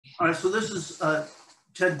All right, so this is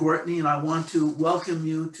Ted Gortney, and I want to welcome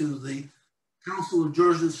you to the Council of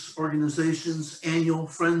Georgia's Organization's annual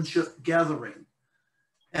Friendship Gathering.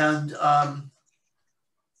 And I'm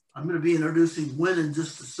going to be introducing Wynn in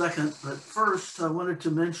just a second, but first I wanted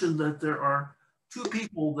to mention that there are two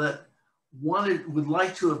people that would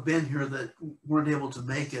like to have been here that weren't able to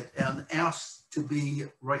make it and asked to be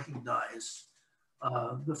recognized.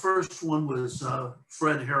 The first one was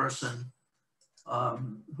Fred Harrison,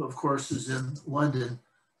 who of course is in London.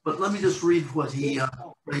 But let me just read what he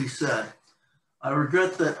said. I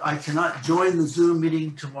regret that I cannot join the Zoom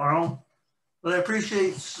meeting tomorrow, but I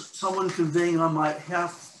appreciate someone conveying on my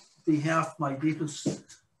behalf my deepest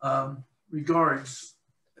regards,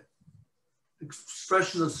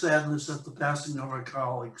 expression of sadness at the passing of our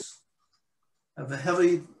colleagues. I've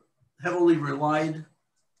heavily relied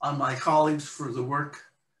on my colleagues for the work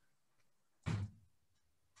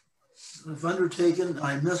I've undertaken.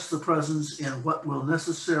 I miss the presence in what will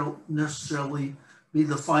necessarily be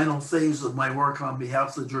the final phase of my work on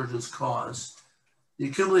behalf of Georgia's cause. The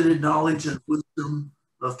accumulated knowledge and wisdom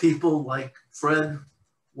of people like Fred,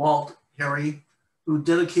 Walt, Harry, who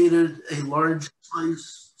dedicated a large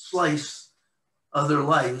slice of their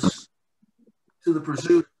lives to the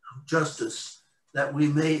pursuit of justice, that we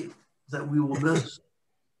will miss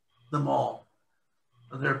them all.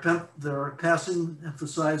 Their passing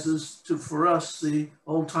emphasizes for us, the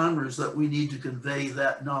old timers, that we need to convey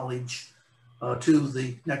that knowledge to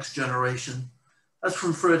the next generation. That's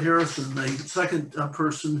from Fred Harrison. The second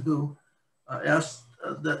person who asked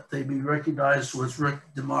that they be recognized was Rick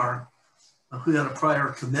DeMar, who had a prior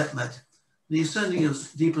commitment. And he's sending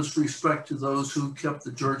his deepest respect to those who kept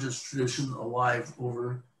the Georgia's tradition alive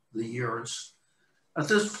over the years. At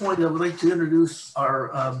this point, I would like to introduce our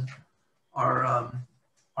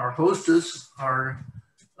hostess, our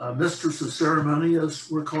mistress of ceremony, as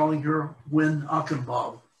we're calling her, Wynn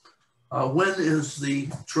Achenbach. Wynn is the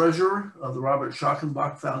treasurer of the Robert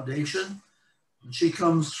Schachenbach Foundation. And she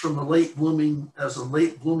comes from a late blooming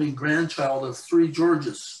grandchild of three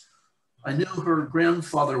Georges. I knew her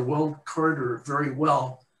grandfather, Walt Carter, very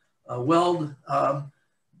well. Weld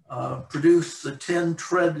produced the 10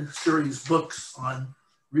 Tread series books on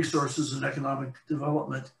resources and economic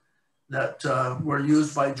development that were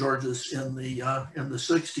used by Georges in the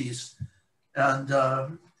 60s. And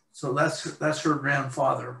so that's her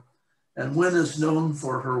grandfather. And Wynn is known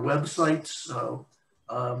for her websites,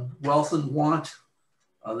 Wealth and Want,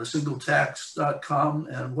 thesingletax.com,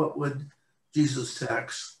 and What Would Jesus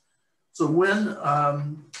Tax? So Wynn,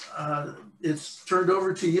 it's turned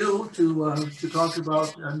over to you to talk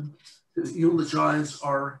about and to eulogize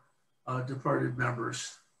our departed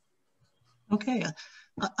members. Okay,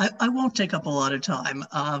 I won't take up a lot of time.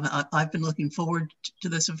 I've been looking forward to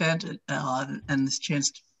this event and this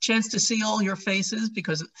chance to see all your faces,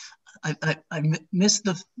 because I miss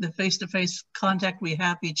the face-to-face contact we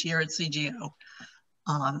have each year at CGO.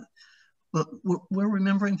 But we're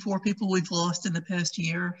remembering 4 people we've lost in the past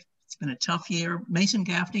year. It's been a tough year. Mason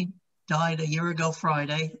Gaffney died a year ago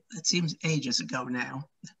Friday. It seems ages ago now.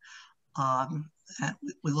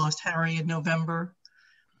 We lost Harry in November,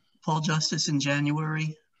 Paul Justus in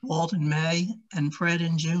January, Walt in May, and Fred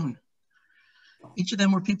in June. Each of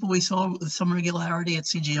them were people we saw with some regularity at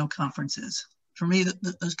CGO conferences. For me,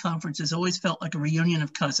 those conferences always felt like a reunion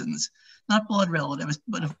of cousins, not blood relatives,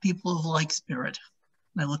 but of people of like spirit.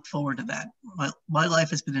 And I look forward to that. My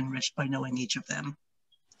life has been enriched by knowing each of them.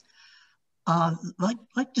 I'd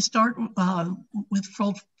like to start with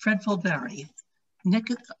Fred Foldvary. Nick,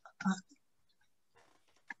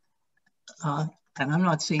 and I'm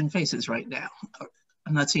not seeing faces right now.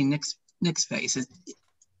 I'm not seeing Nick's face.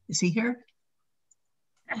 Is he here?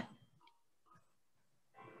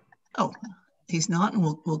 Oh, he's not, and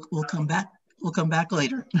we'll come back. We'll come back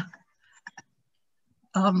later.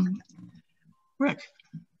 Rick,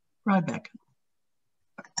 Rybeck,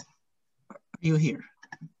 are you here?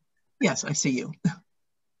 Yes, I see you.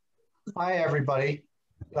 Hi, everybody.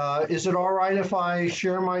 Is it all right if I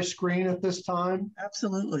share my screen at this time?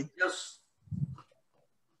 Absolutely. Yes.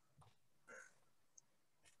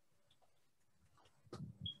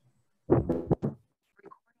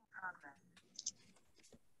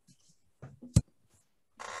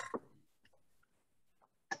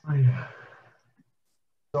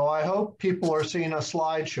 So I hope people are seeing a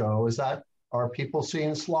slideshow. Are people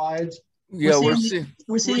seeing slides? Yeah,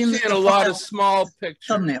 we're seeing a lot of small pictures.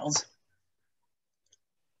 Thumbnails.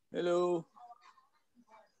 Hello.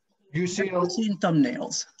 You see? We're seeing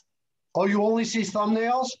thumbnails. Oh, you only see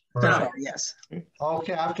thumbnails? Right. Yes.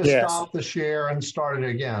 Okay, I have to stop the share and start it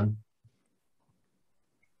again.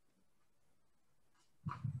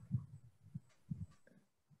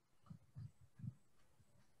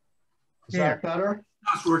 Is that better?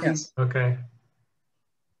 That's working. Yes. Okay.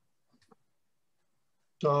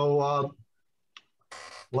 So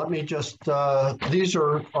let me just, these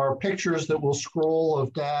are our pictures that will scroll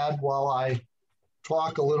of Dad while I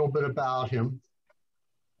talk a little bit about him.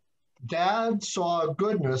 Dad saw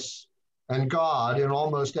goodness and God in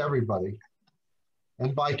almost everybody.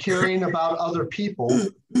 And by caring about other people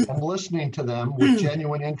and listening to them with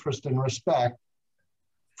genuine interest and respect,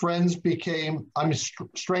 strangers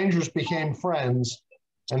became friends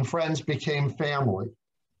and friends became family.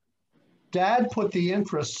 Dad put the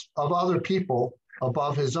interests of other people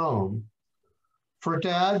above his own. For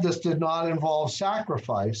Dad, this did not involve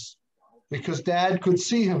sacrifice because Dad could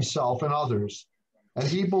see himself in others, and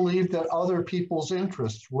he believed that other people's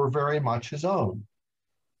interests were very much his own.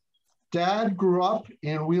 Dad grew up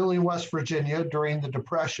in Wheeling, West Virginia during the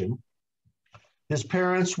Depression. His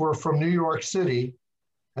parents were from New York City,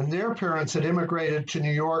 and their parents had immigrated to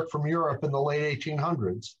New York from Europe in the late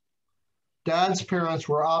 1800s. Dad's parents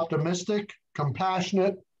were optimistic,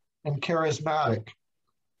 compassionate, and charismatic.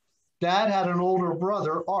 Dad had an older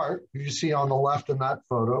brother, Art, who you see on the left in that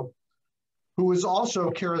photo, who was also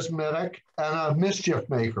charismatic and a mischief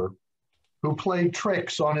maker, who played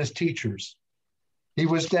tricks on his teachers. He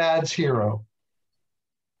was Dad's hero.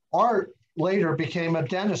 Art later became a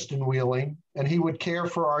dentist in Wheeling, and he would care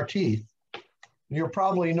for our teeth. You're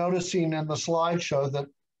probably noticing in the slideshow that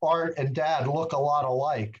Art and Dad look a lot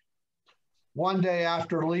alike. One day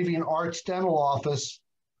after leaving Art's dental office,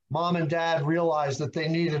 Mom and Dad realized that they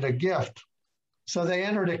needed a gift. So they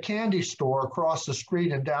entered a candy store across the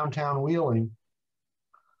street in downtown Wheeling.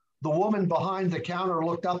 The woman behind the counter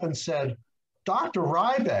looked up and said, "Dr.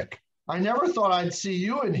 Rybeck, I never thought I'd see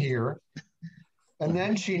you in here." And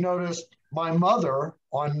then she noticed my mother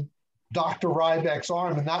on Dr. Rybeck's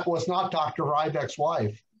arm, and that was not Dr. Rybeck's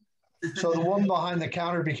wife. So the woman behind the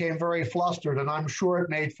counter became very flustered, and I'm sure it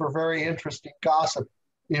made for very interesting gossip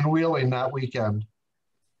in Wheeling that weekend.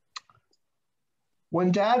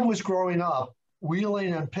 When Dad was growing up,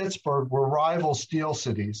 Wheeling and Pittsburgh were rival steel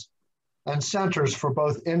cities and centers for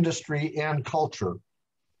both industry and culture.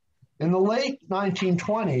 In the late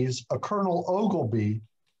 1920s, a Colonel Ogilvy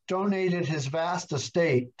donated his vast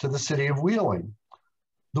estate to the city of Wheeling.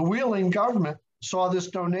 The Wheeling government saw this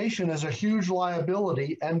donation as a huge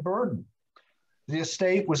liability and burden. The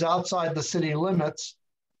estate was outside the city limits,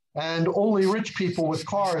 and only rich people with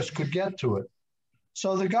cars could get to it.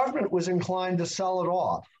 So the government was inclined to sell it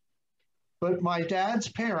off. But my dad's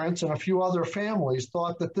parents and a few other families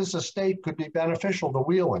thought that this estate could be beneficial to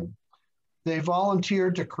Wheeling. They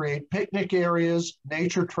volunteered to create picnic areas,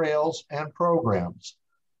 nature trails, and programs.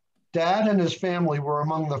 Dad and his family were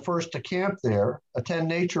among the first to camp there, attend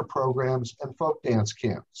nature programs, and folk dance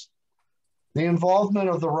camps. The involvement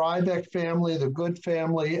of the Rybeck family, the Good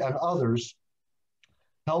family, and others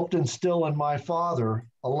helped instill in my father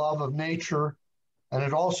a love of nature, and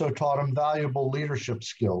it also taught him valuable leadership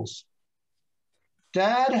skills.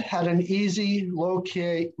 Dad had an easy,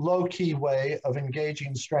 low-key way of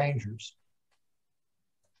engaging strangers.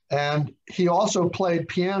 And he also played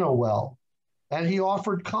piano well. And he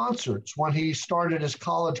offered concerts when he started his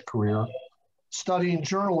college career, studying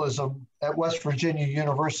journalism at West Virginia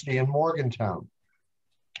University in Morgantown.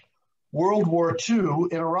 World War II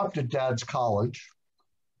interrupted Dad's college.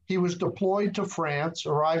 He was deployed to France,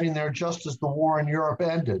 arriving there just as the war in Europe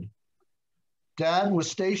ended. Dad was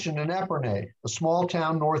stationed in Epernay, a small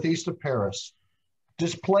town northeast of Paris.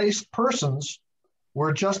 Displaced persons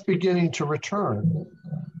were just beginning to return.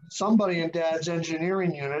 Somebody in Dad's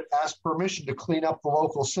engineering unit asked permission to clean up the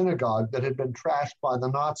local synagogue that had been trashed by the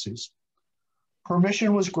Nazis.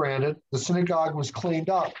 Permission was granted, the synagogue was cleaned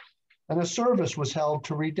up, and a service was held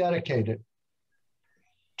to rededicate it.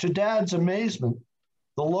 To Dad's amazement,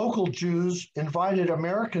 the local Jews invited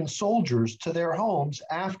American soldiers to their homes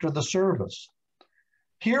after the service.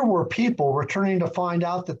 Here were people returning to find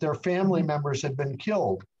out that their family members had been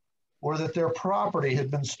killed or that their property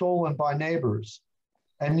had been stolen by neighbors.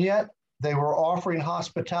 And yet they were offering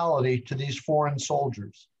hospitality to these foreign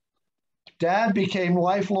soldiers. Dad became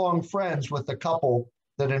lifelong friends with the couple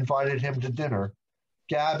that invited him to dinner,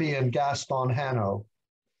 Gabby and Gaston Hanno.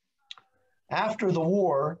 After the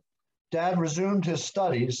war, Dad resumed his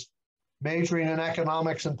studies, majoring in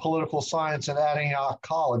economics and political science at Antioch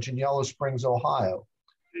College in Yellow Springs, Ohio.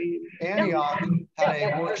 Antioch had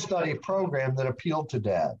a work-study program that appealed to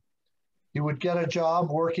Dad. He would get a job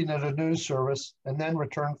working at a news service and then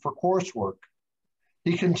return for coursework.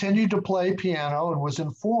 He continued to play piano and was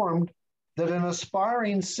informed that an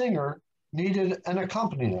aspiring singer needed an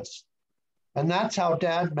accompanist. And that's how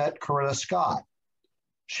Dad met Corinna Scott.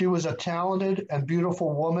 She was a talented and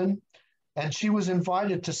beautiful woman, and she was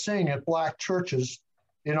invited to sing at Black churches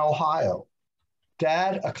in Ohio.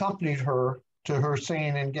 Dad accompanied her to her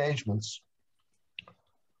singing engagements.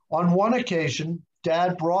 On one occasion,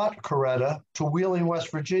 Dad brought Coretta to Wheeling,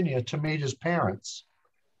 West Virginia to meet his parents.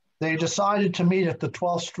 They decided to meet at the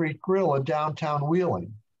 12th Street Grill in downtown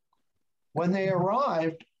Wheeling. When they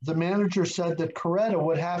arrived, the manager said that Coretta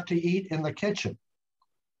would have to eat in the kitchen.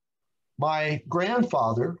 My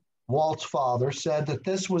grandfather, Walt's father, said that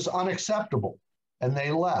this was unacceptable, and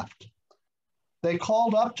they left. They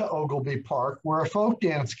called up to Oglebay Park, where a folk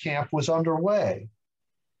dance camp was underway.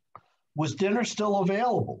 Was dinner still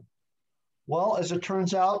available? Well, as it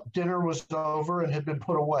turns out, dinner was over and had been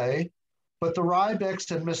put away, but the Rybecks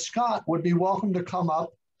and Miss Scott would be welcome to come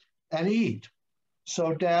up and eat.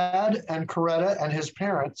 So Dad and Coretta and his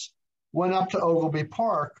parents went up to Oglebay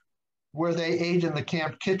Park, where they ate in the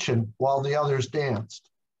camp kitchen while the others danced.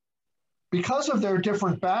 Because of their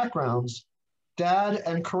different backgrounds, Dad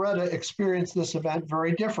and Coretta experienced this event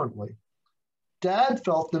very differently. Dad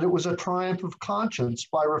felt that it was a triumph of conscience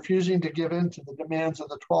by refusing to give in to the demands of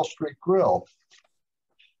the 12th Street Grill.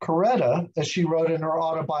 Coretta, as she wrote in her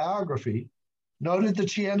autobiography, noted that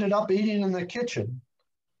she ended up eating in the kitchen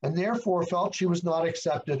and therefore felt she was not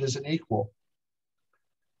accepted as an equal.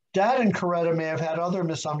 Dad and Coretta may have had other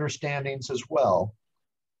misunderstandings as well.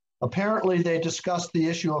 Apparently, they discussed the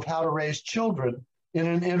issue of how to raise children in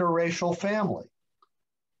an interracial family.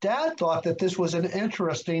 Dad thought that this was an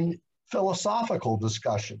interesting philosophical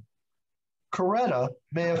discussion. Coretta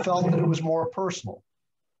may have felt that it was more personal.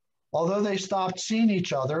 Although they stopped seeing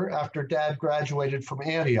each other after Dad graduated from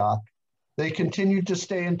Antioch, they continued to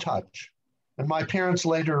stay in touch, and my parents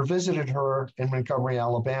later visited her in Montgomery,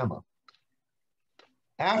 Alabama.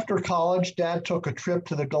 After college, Dad took a trip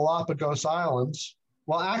to the Galapagos Islands.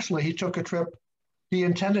 Well, actually, he took a trip. He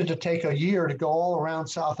intended to take a year to go all around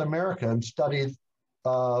South America and study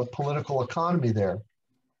political economy there.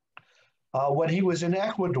 When he was in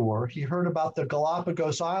Ecuador, he heard about the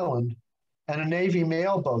Galapagos Island and a Navy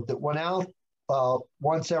mail boat that went out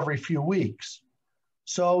once every few weeks.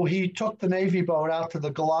 So he took the Navy boat out to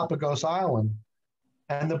the Galapagos Island,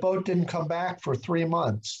 and the boat didn't come back for 3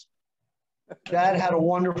 months. Dad had a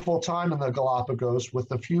wonderful time in the Galapagos with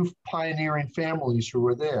the few pioneering families who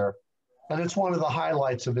were there, and it's one of the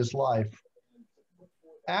highlights of his life.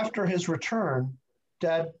 After his return,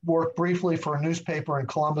 Dad worked briefly for a newspaper in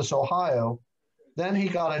Columbus, Ohio. Then he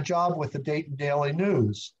got a job with the Dayton Daily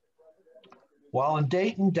News. While in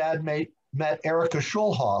Dayton, Dad met Erica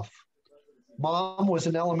Schulhoff. Mom was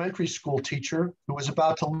an elementary school teacher who was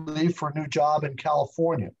about to leave for a new job in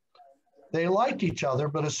California. They liked each other,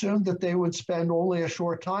 but assumed that they would spend only a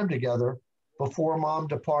short time together before Mom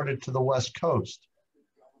departed to the West Coast.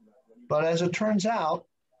 But as it turns out,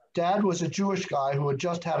 Dad was a Jewish guy who had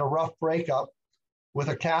just had a rough breakup with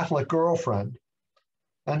a Catholic girlfriend.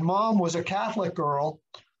 And Mom was a Catholic girl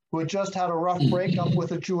who had just had a rough breakup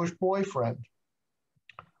with a Jewish boyfriend.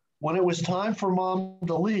 When it was time for Mom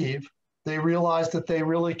to leave, they realized that they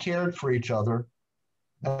really cared for each other.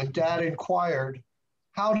 And Dad inquired,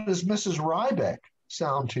 "How does Mrs. Rybeck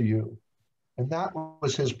sound to you?" And that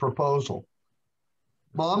was his proposal.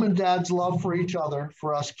 Mom and Dad's love for each other,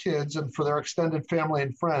 for us kids, and for their extended family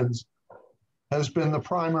and friends has been the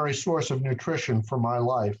primary source of nutrition for my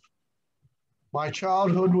life. My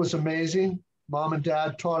childhood was amazing. Mom and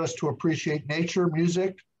Dad taught us to appreciate nature,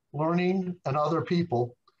 music, learning, and other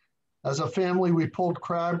people. As a family, we pulled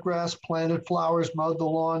crabgrass, planted flowers, mowed the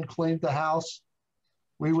lawn, cleaned the house.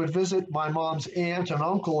 We would visit my mom's aunt and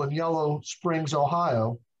uncle in Yellow Springs,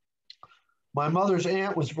 Ohio. My mother's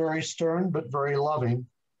aunt was very stern, but very loving.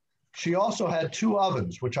 She also had 2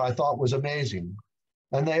 ovens, which I thought was amazing,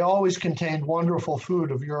 and they always contained wonderful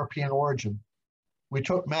food of European origin. We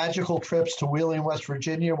took magical trips to Wheeling, West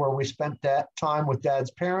Virginia, where we spent time with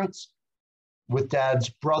Dad's parents, with Dad's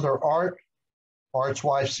brother, Art, Art's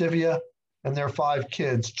wife, Sylvia, and their 5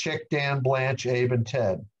 kids, Chick, Dan, Blanche, Abe, and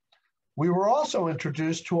Ted. We were also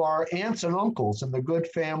introduced to our aunts and uncles in the Good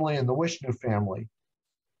family and the Wishnu family.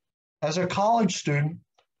 As a college student,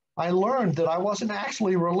 I learned that I wasn't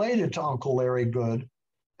actually related to Uncle Larry Good,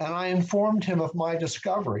 and I informed him of my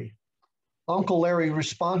discovery. Uncle Larry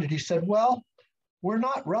responded, he said, "Well, we're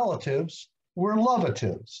not relatives, we're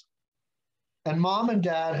lovatives." And Mom and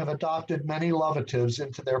Dad have adopted many lovatives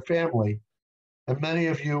into their family, and many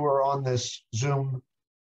of you are on this Zoom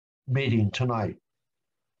meeting tonight.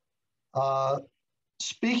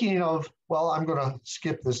 Speaking of, well, I'm going to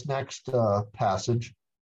skip this next passage,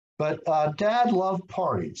 but Dad loved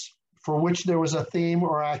parties for which there was a theme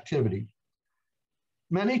or activity.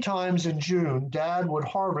 Many times in June, Dad would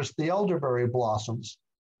harvest the elderberry blossoms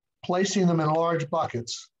placing them in large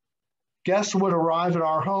buckets. Guests would arrive at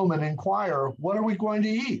our home and inquire, "What are we going to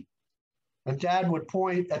eat?" And Dad would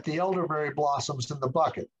point at the elderberry blossoms in the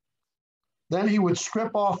bucket. Then he would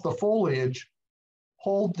strip off the foliage,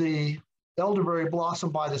 hold the elderberry blossom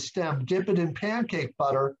by the stem, dip it in pancake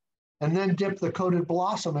butter, and then dip the coated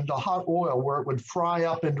blossom into hot oil where it would fry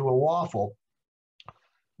up into a waffle.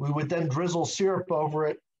 We would then drizzle syrup over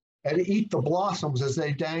it and eat the blossoms as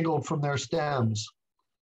they dangled from their stems.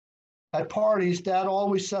 At parties, Dad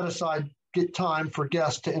always set aside time for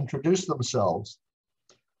guests to introduce themselves.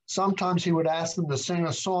 Sometimes he would ask them to sing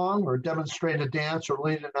a song or demonstrate a dance or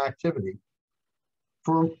lead an activity.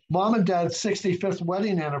 For Mom and Dad's 65th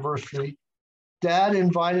wedding anniversary, Dad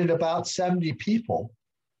invited about 70 people.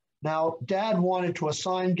 Now, Dad wanted to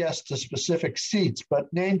assign guests to specific seats,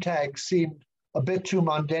 but name tags seemed a bit too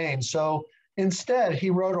mundane. So instead, he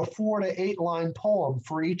wrote a 4 to 8 line poem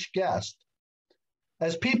for each guest.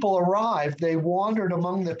 As people arrived, they wandered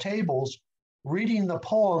among the tables, reading the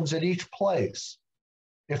poems at each place.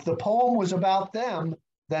 If the poem was about them,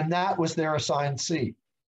 then that was their assigned seat.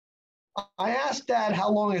 I asked Dad how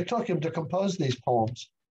long it took him to compose these poems.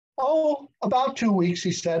 "Oh, about 2 weeks,"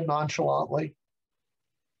 he said nonchalantly.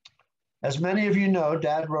 As many of you know,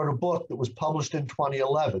 Dad wrote a book that was published in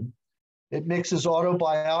 2011. It mixes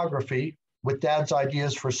autobiography with Dad's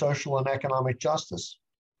ideas for social and economic justice.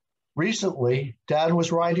 Recently, Dad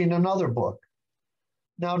was writing another book.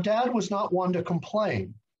 Now, Dad was not one to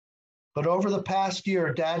complain, but over the past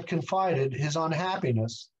year, Dad confided his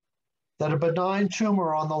unhappiness that a benign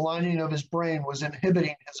tumor on the lining of his brain was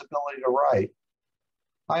inhibiting his ability to write.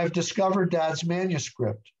 I have discovered Dad's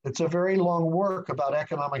manuscript. It's a very long work about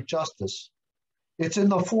economic justice. It's in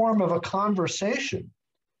the form of a conversation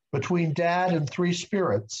between Dad and 3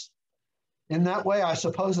 spirits. In that way, I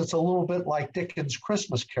suppose it's a little bit like Dickens'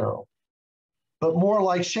 Christmas Carol, but more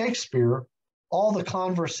like Shakespeare, all the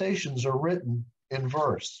conversations are written in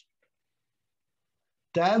verse.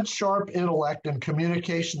 Dad's sharp intellect and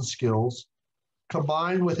communication skills,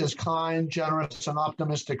 combined with his kind, generous, and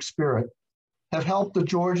optimistic spirit, have helped the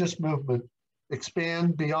Georgist movement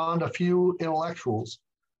expand beyond a few intellectuals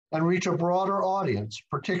and reach a broader audience,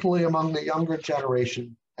 particularly among the younger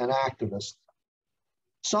generation and activists.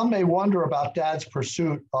 Some may wonder about Dad's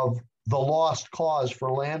pursuit of the lost cause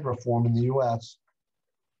for land reform in the US,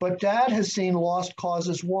 but Dad has seen lost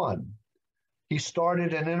causes won. He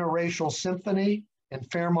started an interracial symphony in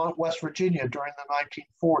Fairmont, West Virginia during the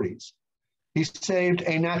 1940s. He saved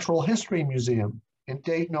a natural history museum in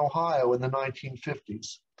Dayton, Ohio in the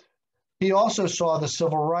 1950s. He also saw the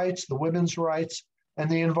civil rights, the women's rights, and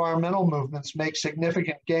the environmental movements make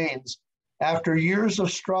significant gains after years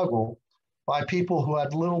of struggle by people who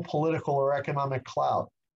had little political or economic clout.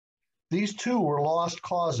 These too were lost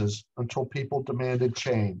causes until people demanded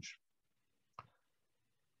change.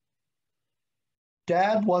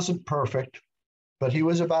 Dad wasn't perfect, but he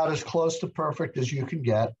was about as close to perfect as you can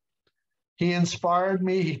get. He inspired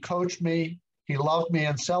me, he coached me, he loved me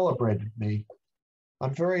and celebrated me.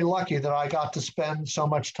 I'm very lucky that I got to spend so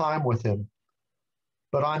much time with him,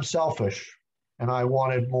 but I'm selfish and I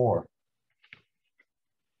wanted more.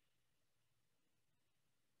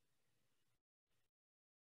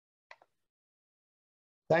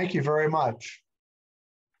 Thank you very much.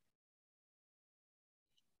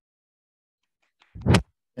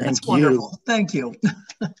 That's wonderful. Thank you.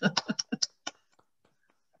 Do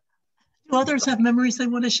others have memories they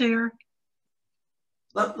want to share?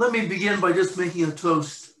 Let me begin by just making a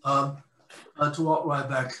toast to Walt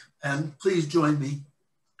Rybeck, and please join me.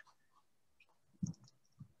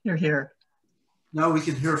 You're here. Now we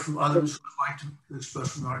can hear from others who would like to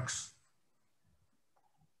express remarks.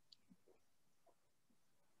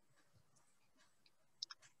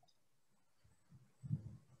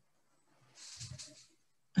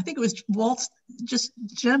 I think it was Walt's just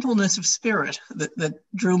gentleness of spirit that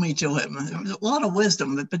drew me to him. There was a lot of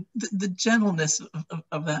wisdom, but the gentleness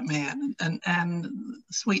of that man and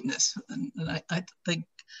sweetness. And I think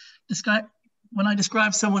when I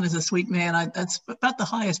describe someone as a sweet man, that's about the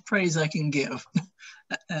highest praise I can give.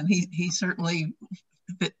 And he certainly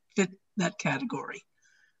fit that category.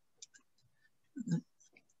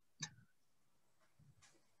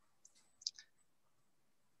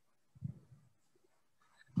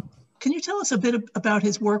 Can you tell us a bit about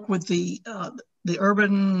his work with the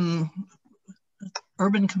Urban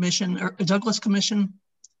Commission, or Douglas Commission?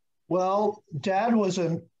 Well, Dad was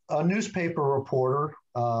a newspaper reporter,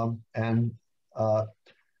 and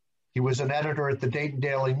he was an editor at the Dayton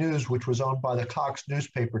Daily News, which was owned by the Cox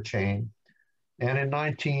newspaper chain. And in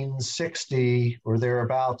 1960 or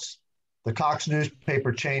thereabouts, the Cox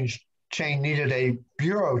newspaper chain chain needed a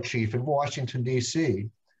bureau chief in Washington, D.C.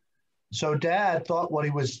 So Dad thought he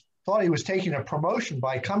was taking a promotion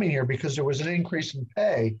by coming here because there was an increase in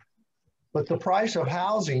pay, but the price of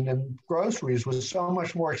housing and groceries was so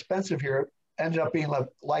much more expensive here, it ended up being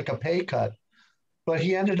like a pay cut. But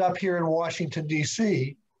he ended up here in Washington,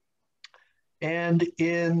 D.C., and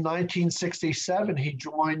in 1967, he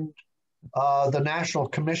joined the National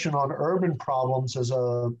Commission on Urban Problems as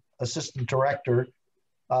an assistant director.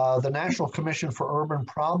 The National Commission for Urban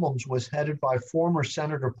Problems was headed by former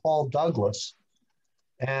Senator Paul Douglas.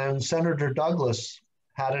 And Senator Douglas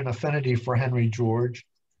had an affinity for Henry George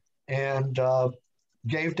and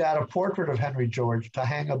gave Dad a portrait of Henry George to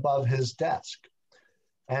hang above his desk.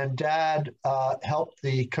 And Dad helped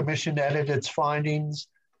the commission edit its findings,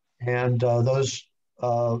 and those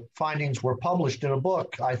findings were published in a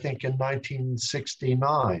book, I think, in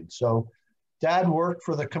 1969. So Dad worked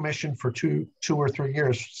for the commission for two or 3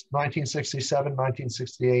 years, 1967,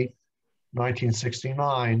 1968,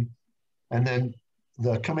 1969. And then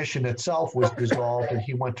the commission itself was dissolved and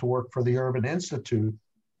he went to work for the Urban Institute,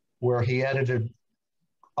 where he edited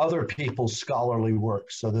other people's scholarly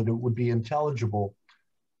work so that it would be intelligible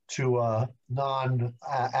to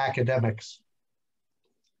non-academics.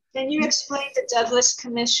 Can you explain the Douglas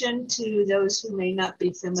Commission to those who may not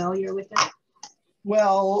be familiar with it?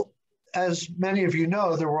 Well, as many of you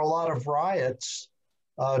know, there were a lot of riots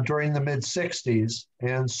during the mid-60s.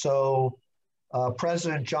 And so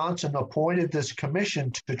President Johnson appointed this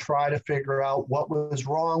commission to try to figure out what was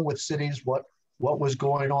wrong with cities, what was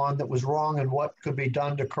going on that was wrong, and what could be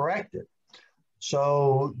done to correct it.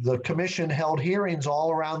 So the commission held hearings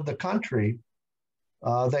all around the country.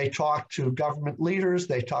 They talked to government leaders,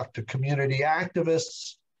 they talked to community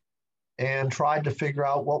activists, and tried to figure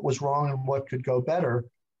out what was wrong and what could go better.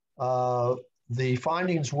 The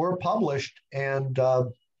findings were published, and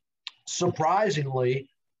surprisingly,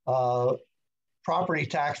 property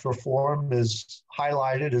tax reform is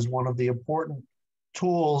highlighted as one of the important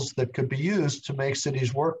tools that could be used to make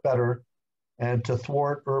cities work better and to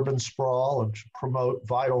thwart urban sprawl and to promote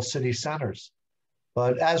vital city centers.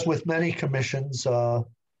 But as with many commissions, the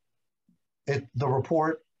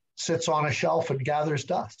report sits on a shelf and gathers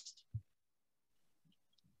dust.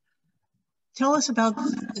 Tell us about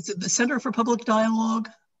the Center for Public Dialogue.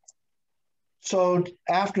 So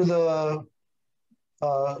after the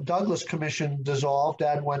Douglas Commission dissolved,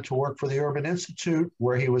 Dad went to work for the Urban Institute,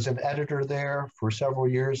 where he was an editor there for several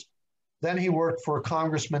years. Then he worked for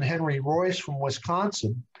Congressman Henry Royce from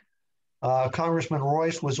Wisconsin. Congressman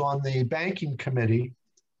Royce was on the banking committee,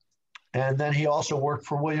 and then he also worked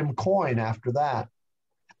for William Coyne after that.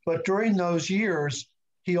 But during those years,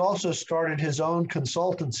 he also started his own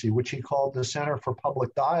consultancy, which he called the Center for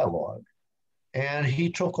Public Dialogue. And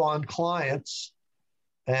he took on clients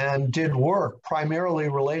and did work primarily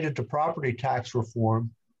related to property tax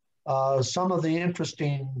reform. Some of the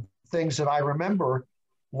interesting things that I remember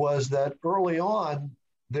was that early on,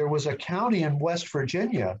 there was a county in West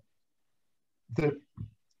Virginia that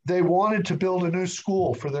they wanted to build a new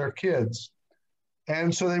school for their kids.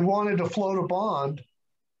 And so they wanted to float a bond,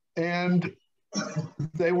 and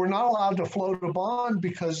they were not allowed to float a bond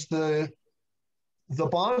because the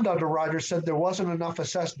bond underwriter said there wasn't enough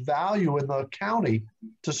assessed value in the county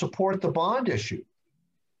to support the bond issue.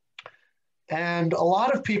 And a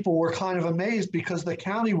lot of people were kind of amazed because the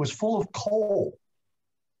county was full of coal.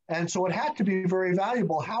 And so it had to be very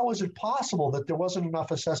valuable. How was it possible that there wasn't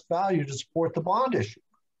enough assessed value to support the bond issue?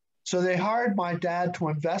 So they hired my dad to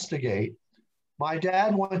investigate. My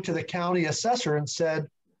dad went to the county assessor and said,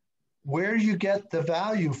 where do you get the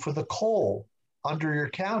value for the coal under your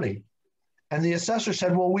county? And the assessor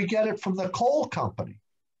said, well, we get it from the coal company.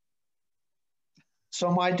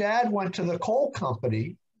 So my dad went to the coal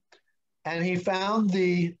company and he found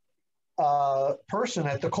the person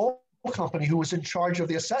at the coal company who was in charge of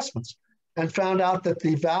the assessments and found out that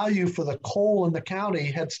the value for the coal in the county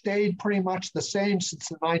had stayed pretty much the same since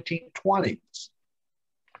the 1920s.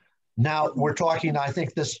 Now we're talking, I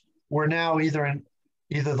think we're now either in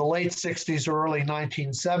the late 60s or early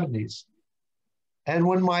 1970s. And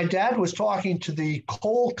when my dad was talking to the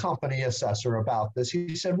coal company assessor about this,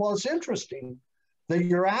 he said, well, it's interesting that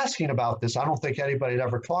you're asking about this. I don't think anybody had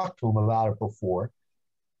ever talked to him about it before.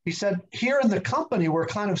 He said, here in the company, we're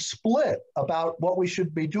kind of split about what we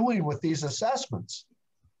should be doing with these assessments.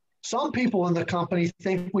 Some people in the company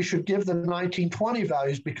think we should give the 1920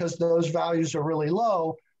 values because those values are really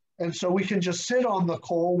low. And so we can just sit on the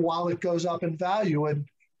coal while it goes up in value and,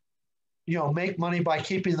 make money by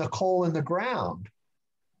keeping the coal in the ground.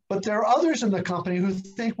 But there are others in the company who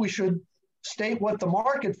think we should state what the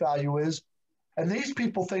market value is And these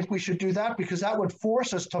people think we should do that because that would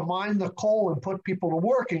force us to mine the coal and put people to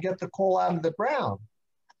work and get the coal out of the ground.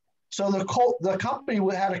 So the company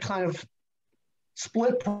had a kind of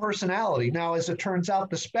split personality. Now, as it turns out,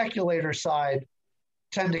 the speculator side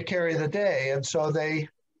tend to carry the day. And so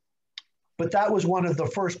but that was one of the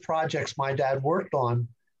first projects my dad worked on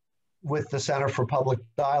with the Center for Public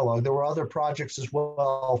Dialogue. There were other projects as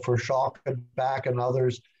well for Shaw and Back and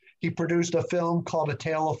others. He produced a film called A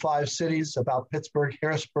Tale of Five Cities about Pittsburgh,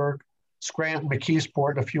 Harrisburg, Scranton,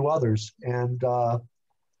 McKeesport, and a few others. And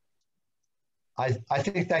I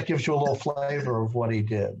think that gives you a little flavor of what he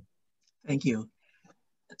did. Thank you.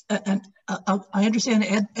 And I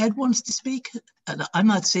understand Ed wants to speak. And I'm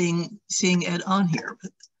not seeing Ed on here.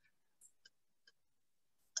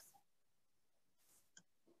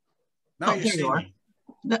 Now there you are.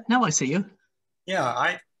 Now I see you. Yeah,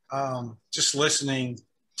 I just listening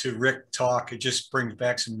to Rick talk, it just brings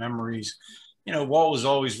back some memories. You know, Walt was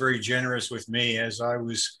always very generous with me as I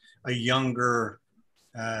was a younger,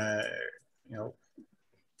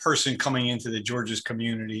 person coming into the Georges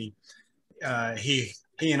community. He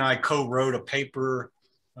and I co-wrote a paper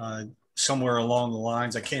somewhere along the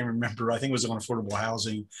lines. I can't remember. I think it was on affordable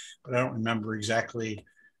housing, but I don't remember exactly.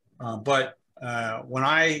 But when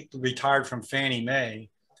I retired from Fannie Mae,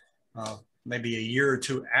 maybe a year or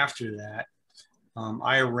two after that,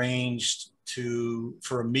 I arranged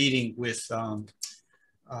for a meeting with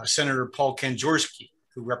Senator Paul Kanjorski,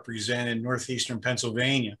 who represented Northeastern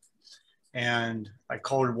Pennsylvania. And I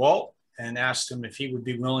called Walt and asked him if he would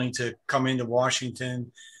be willing to come into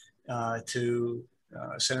Washington to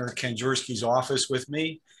Senator Kanjorski's office with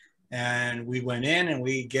me. And we went in and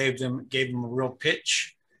we gave him a real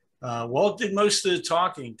pitch. Walt did most of the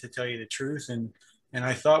talking, to tell you the truth. And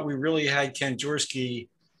I thought we really had Kanjorski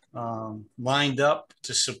lined up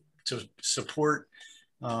to support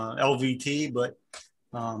LVT, but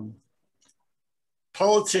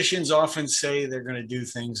politicians often say they're going to do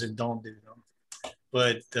things and don't do them.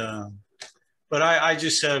 But I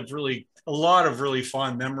just have a lot of really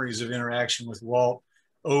fond memories of interaction with Walt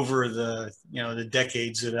over the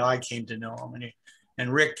decades that I came to know him.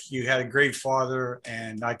 And Rick, you had a great father,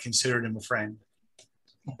 and I considered him a friend.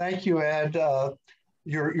 Thank you, Ed.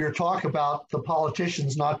 Your talk about the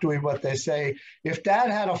politicians not doing what they say. If Dad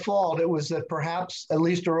had a fault, it was that perhaps, at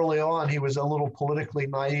least early on, he was a little politically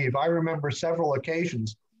naive. I remember several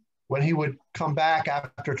occasions when he would come back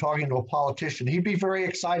after talking to a politician. He'd be very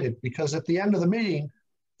excited because at the end of the meeting,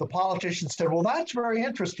 the politician said, well, that's very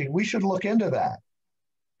interesting. We should look into that.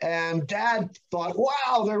 And Dad thought,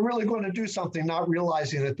 wow, they're really going to do something, not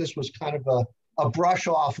realizing that this was kind of a brush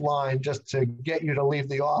off line just to get you to leave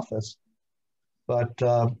the office. But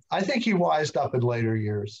I think he wised up in later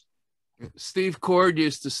years. Steve Cord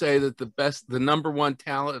used to say that the number one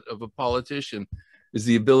talent of a politician is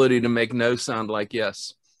the ability to make no sound like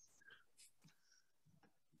yes.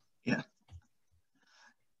 Yeah.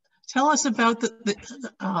 Tell us about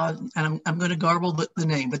and I'm going to garble the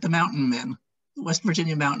name, but the Mountain Men, West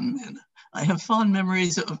Virginia Mountain Men. I have fond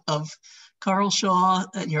memories of Carl Shaw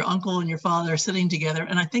and your uncle and your father sitting together,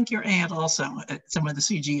 and I think your aunt also at some of the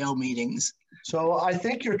CGO meetings. So I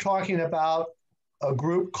think you're talking about a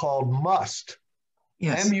group called MUST,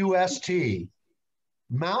 yes. M-U-S-T,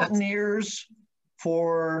 Mountaineers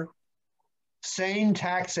for Sane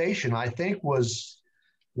Taxation, I think was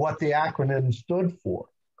what the acronym stood for.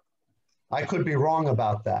 I could be wrong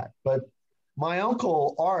about that, but my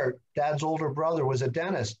uncle Art, Dad's older brother, was a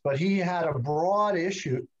dentist, but he had a broad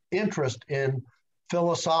interest in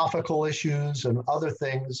philosophical issues and other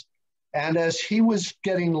things. And as he was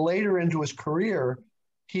getting later into his career,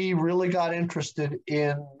 he really got interested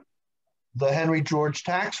in the Henry George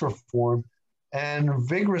tax reform and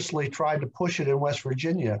vigorously tried to push it in West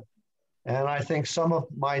Virginia. And I think some of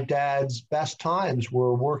my dad's best times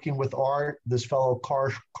were working with Art, this fellow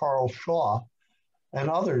Carl Shaw, and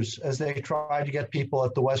others as they tried to get people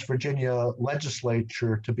at the West Virginia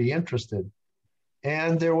legislature to be interested.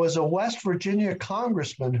 And there was a West Virginia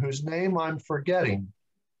congressman whose name I'm forgetting.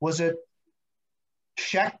 Was it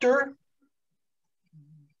Schechter?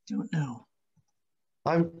 Don't know.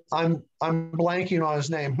 I'm blanking on his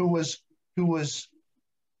name. Who was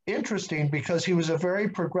interesting because he was a very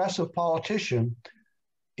progressive politician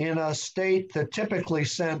in a state that typically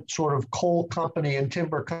sent sort of coal company and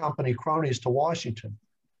timber company cronies to Washington,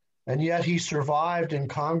 and yet he survived in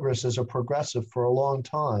Congress as a progressive for a long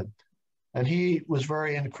time, and he was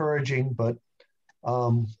very encouraging. But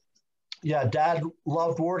yeah, Dad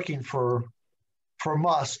loved working for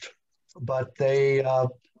MUST, but they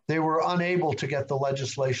were unable to get the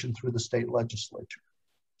legislation through the state legislature.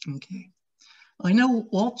 Okay. I know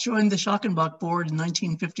Walt joined the Schockenbach board in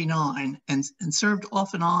 1959 and served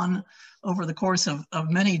off and on over the course of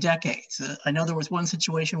many decades. I know there was one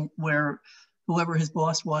situation where whoever his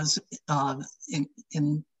boss was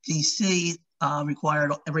in DC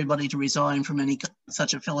required everybody to resign from any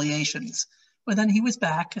such affiliations. But then he was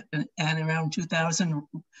back and around 2000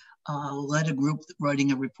 led a group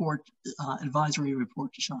writing a report, advisory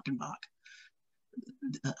report to Schockenbach.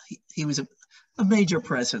 He was a major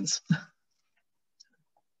presence.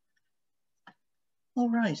 All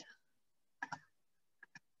right.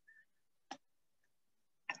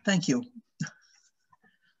 Thank you.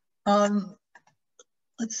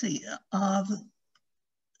 Let's see.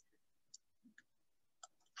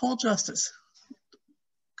 Paul Justus.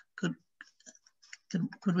 Could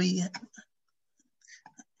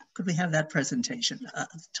we have that presentation?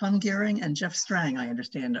 Tom Gearing and Jeff Strang, I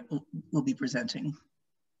understand, will be presenting.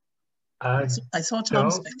 I saw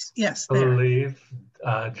Tom's face. Yes, there. I believe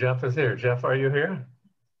Jeff is here. Jeff, are you here?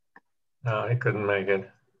 No, he couldn't make it.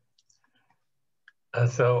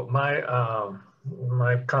 So my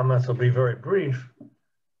comments will be very brief,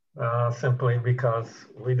 simply because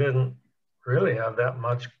we didn't really have that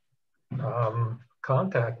much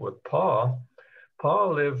contact with Paul.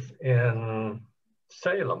 Paul lived in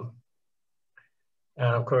Salem,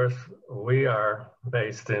 and of course we are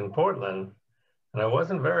based in Portland, and it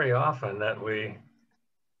wasn't very often that we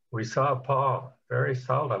saw Paul, very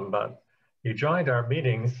seldom, but he joined our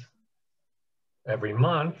meetings every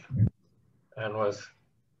month and was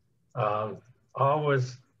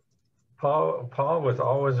always, Paul was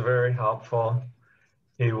always very helpful.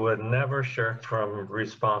 He would never shirk from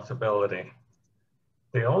responsibility.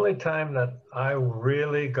 The only time that I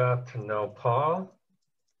really got to know Paul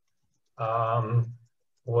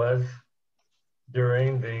was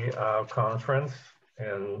during the conference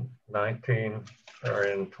in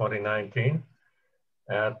 2019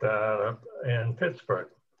 in Pittsburgh.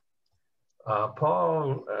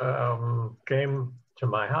 Paul came to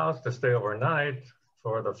my house to stay overnight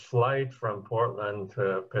for the flight from Portland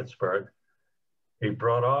to Pittsburgh. He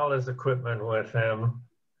brought all his equipment with him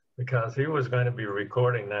because he was going to be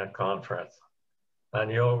recording that conference.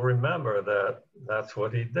 And you'll remember that that's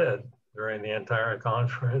what he did during the entire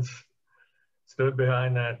conference. Stood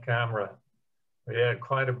behind that camera. We had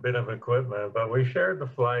quite a bit of equipment, but we shared the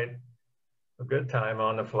flight, a good time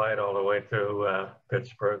on the flight all the way to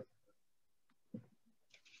Pittsburgh.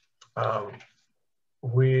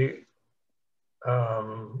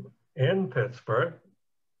 In Pittsburgh,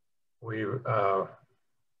 we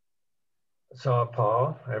saw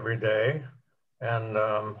Paul every day. And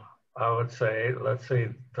I would say, let's see,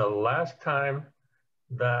 the last time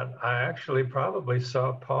that I actually probably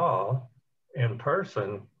saw Paul in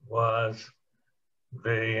person was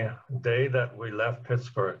the day that we left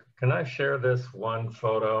Pittsburgh. Can I share this one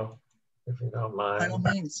photo, if you don't mind? By all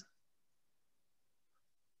means.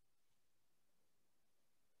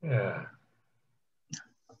 Yeah.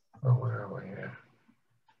 Oh, where are we here?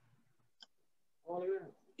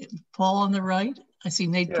 Paul on the right. I see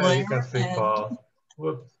Nate Yeah, Blair. you can see Paul.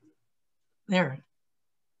 Whoops. There.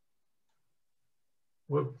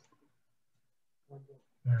 Whoops.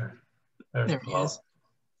 There he is.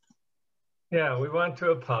 Yeah, we went to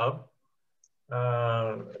a pub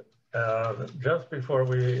just before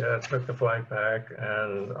we took the flight back,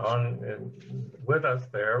 and with us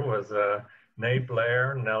there was Nate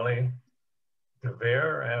Blair, Nellie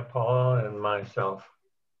DeVere, and Paul and myself.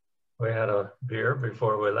 We had a beer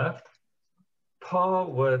before we left.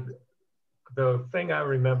 The thing I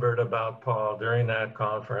remembered about Paul during that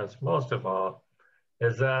conference, most of all,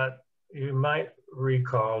 is that you might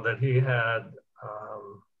recall that he had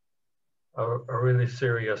a really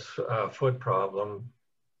serious foot problem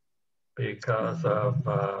because of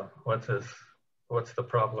what's the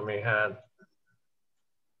problem he had?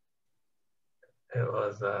 It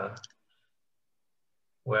was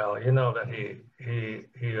well, you know that he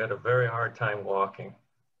had a very hard time walking.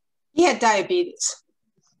 He had diabetes.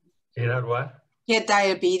 He had what? He had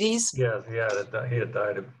diabetes. Yes, he had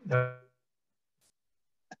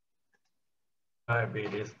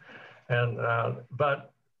diabetes, and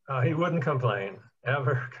but he wouldn't complain,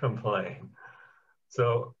 ever complain.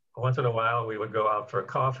 So once in a while we would go out for a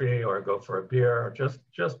coffee or go for a beer,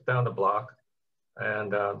 just down the block,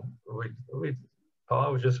 and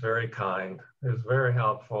Paul was just very kind. He was very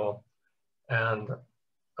helpful, and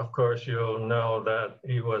of course you'll know that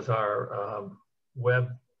he was our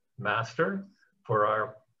webmaster for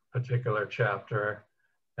our particular chapter,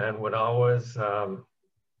 and would always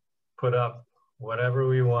put up whatever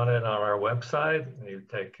we wanted on our website, and he'd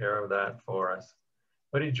take care of that for us.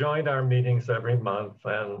 But he joined our meetings every month,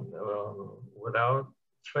 and without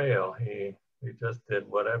fail, he just did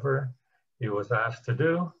whatever he was asked to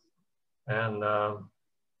do, and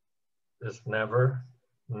just never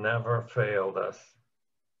failed us.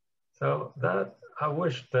 So that, I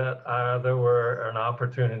wish that there were an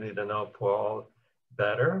opportunity to know Paul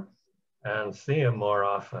better and see him more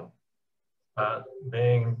often.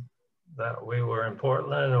 Being that we were in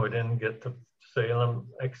Portland and we didn't get to Salem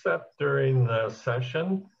except during the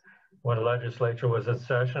session when the legislature was in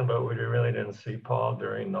session, but we really didn't see Paul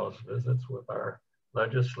during those visits with our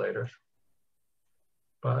legislators.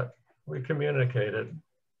 But we communicated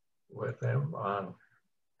with him on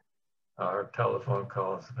our telephone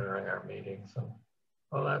calls during our meetings, and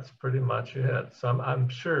well, that's pretty much it. I'm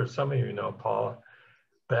sure some of you know Paul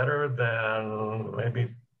better than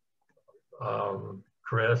maybe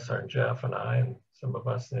Chris or Jeff and I, and some of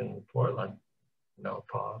us in Portland know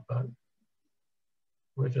Paul, but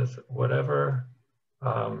we just, whatever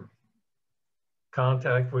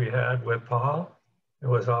contact we had with Paul, it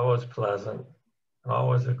was always pleasant,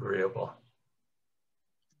 always agreeable.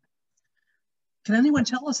 Can anyone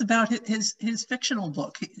tell us about his fictional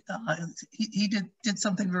book? He did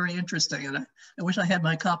something very interesting, and I wish I had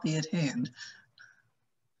my copy at hand.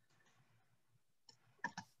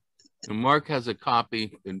 And Mark has a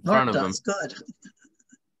copy in front of him. Good.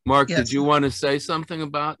 Mark, Yes. did you want to say something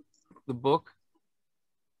about the book?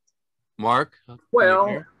 Mark?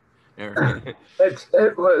 Well,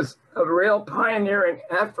 it was a real pioneering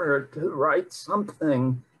effort to write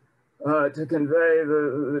something to convey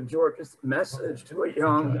the George's message to a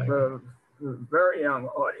young, very young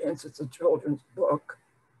audience. It's a children's book.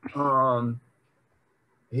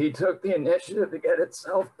 He took the initiative to get it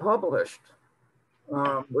self-published,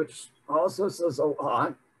 which also says a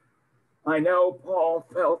lot. I know Paul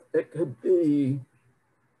felt it could be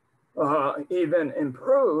even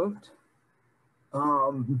improved, but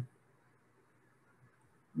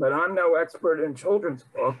I'm no expert in children's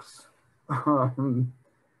books.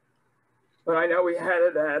 But I know we had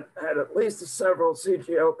it at least several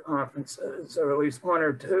CGO conferences, or at least one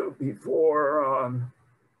or two before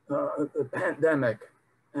the pandemic.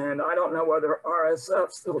 And I don't know whether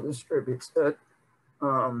RSF still distributes it.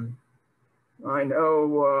 I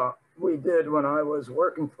know we did when I was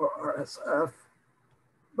working for RSF,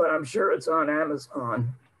 but I'm sure it's on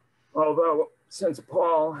Amazon. Although since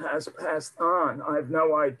Paul has passed on, I have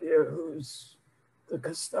no idea who's the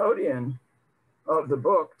custodian of the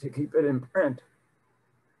book to keep it in print.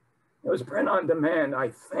 It was print on demand, I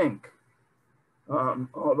think.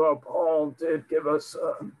 Although Paul did give us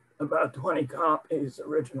about 20 copies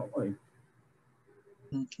originally.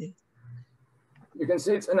 Okay. You can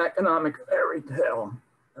see it's an economic fairy tale,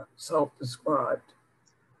 self-described.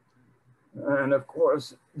 And of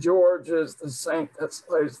course, George is the saint that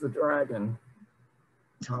slays the dragon.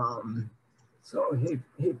 So he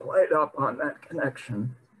played up on that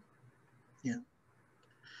connection. Yeah.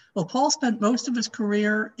 Well, Paul spent most of his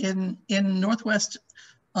career in Northwest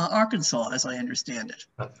Arkansas, as I understand it,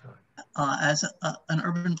 as an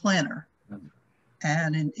urban planner.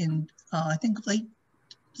 And in I think late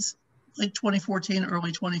 2014,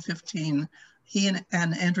 early 2015, he and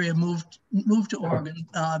Andrea moved to Oregon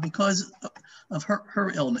because of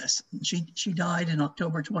her illness. She died in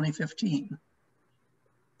October 2015.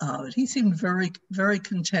 But he seemed very, very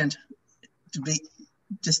content to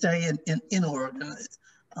stay in Oregon,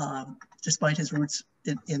 despite his roots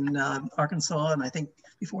in Arkansas, and I think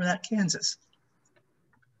before that, Kansas.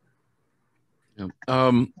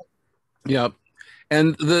 Yeah.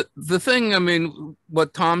 And the thing, I mean,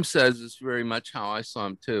 what Tom says is very much how I saw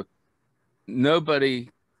him too. Nobody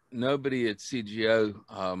at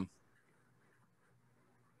CGO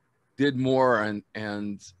did more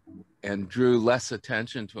and drew less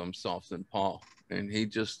attention to himself than Paul. And he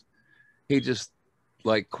just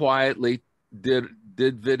like quietly did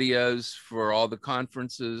videos for all the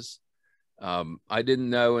conferences. I didn't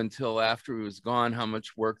know until after he was gone how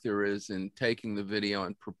much work there is in taking the video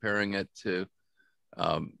and preparing it to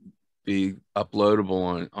be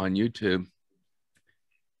uploadable on YouTube.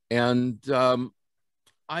 And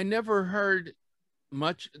I never heard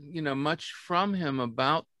much from him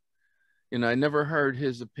about, I never heard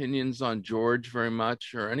his opinions on George very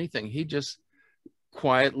much or anything. He just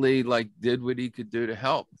quietly did what he could do to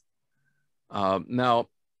help. Now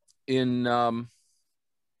in, I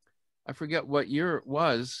forget what year it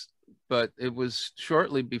was, but it was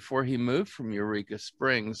shortly before he moved from Eureka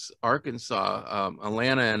Springs, Arkansas.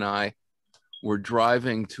 Alana and I were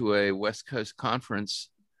driving to a West Coast conference,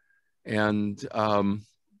 and he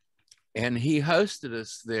hosted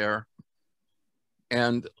us there.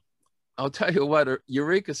 And I'll tell you what,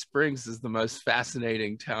 Eureka Springs is the most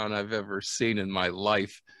fascinating town I've ever seen in my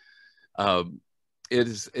life. They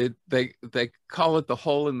call it the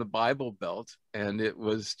hole in the Bible Belt, and it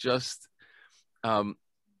was just, I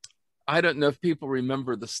don't know if people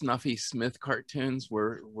remember the Snuffy Smith cartoons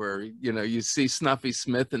where you know, you see Snuffy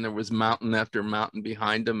Smith and there was mountain after mountain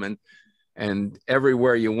behind him, and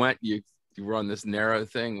everywhere you went, you were on this narrow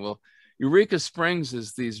thing. Well, Eureka Springs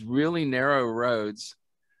is these really narrow roads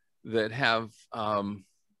that have, you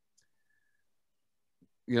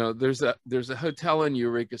know, there's a hotel in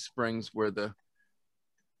Eureka Springs where the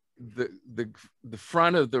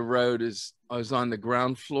front of the road is on the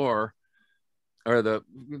ground floor, or the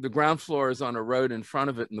ground floor is on a road in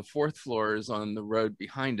front of it, and the fourth floor is on the road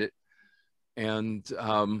behind it. And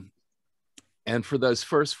for those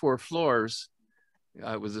first 4 floors,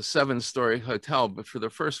 it was a 7-story hotel, but for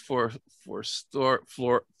the first four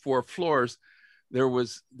floors, there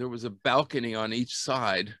was a balcony on each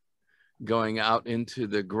side going out into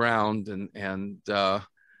the ground, and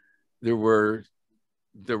there were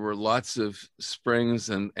lots of springs,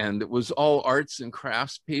 and it was all arts and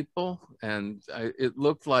crafts people, and it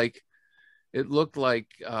looked like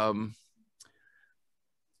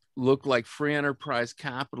free enterprise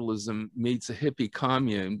capitalism meets a hippie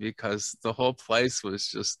commune, because the whole place was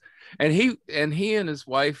just, and he and his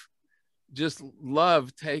wife just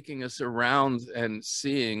loved taking us around and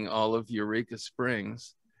seeing all of Eureka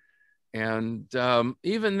Springs. And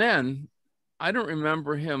even then, I don't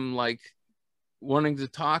remember him like wanting to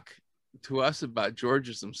talk to us about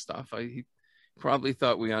Georgism stuff. He probably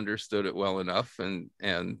thought we understood it well enough, and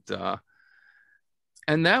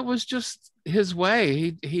that was just his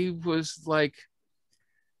way. He was like,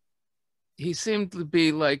 he seemed to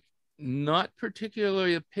be like not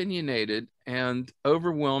particularly opinionated and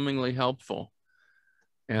overwhelmingly helpful.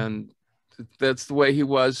 And that's the way he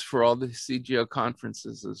was for all the CGO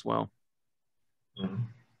conferences as well.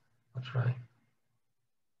 That's right.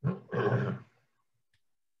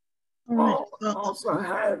 Paul also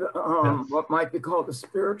had what might be called the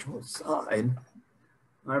spiritual side.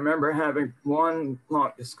 I remember having one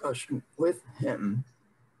long discussion with him,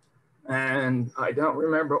 and I don't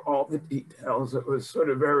remember all the details. It was sort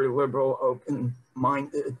of very liberal,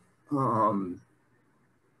 open-minded,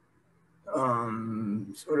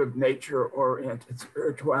 sort of nature-oriented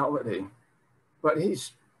spirituality. But he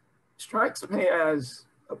strikes me as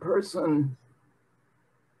a person,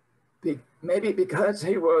 maybe because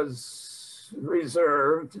he was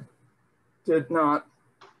reserved, did not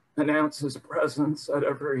announce his presence at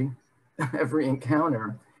every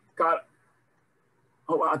encounter, got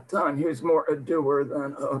a lot done. He was more a doer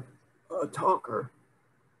than a talker.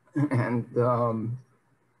 And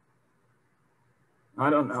I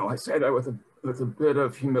don't know, I say that with a bit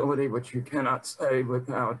of humility, which you cannot say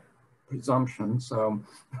without presumption. So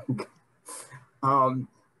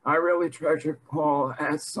I really treasure Paul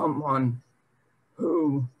as someone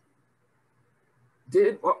who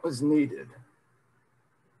did what was needed.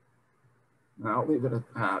 I'll leave it at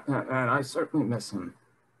that, and I certainly miss him.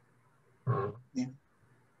 Yeah.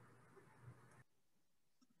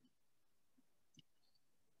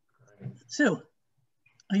 Sue,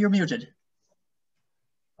 you're muted.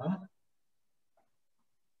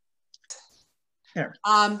 There.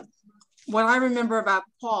 What I remember about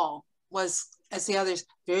Paul was, as the others,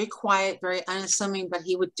 very quiet, very unassuming, but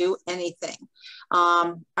he would do anything.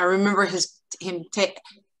 I remember him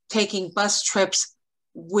taking bus trips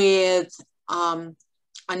with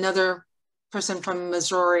another person from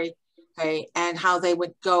Missouri, okay, and how they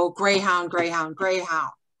would go Greyhound, Greyhound,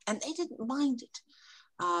 Greyhound, and they didn't mind it.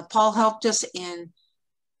 Paul helped us in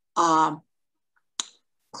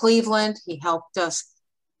Cleveland. He helped us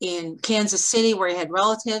in Kansas City, where he had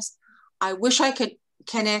relatives. I wish I could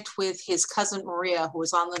connect with his cousin Maria, who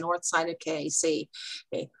was on the north side of KAC.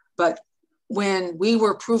 Okay. But when we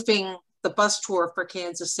were proofing the bus tour for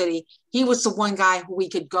Kansas City, he was the one guy who we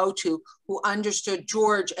could go to, who understood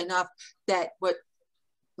George enough that what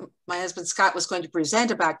my husband Scott was going to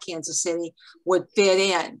present about Kansas City would fit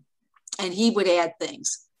in, and he would add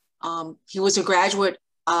things. He was a graduate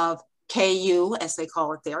of KU, as they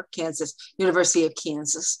call it there, Kansas, University of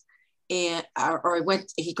Kansas. And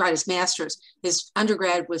he got his master's. His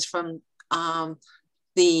undergrad was from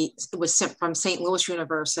St. Louis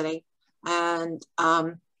University. And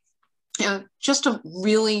just a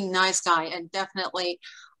really nice guy, and definitely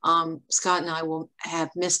Scott and I will have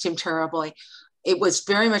missed him terribly. It was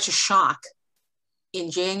very much a shock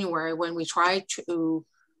in January when we tried to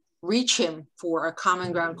reach him for a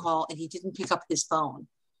common ground call and he didn't pick up his phone.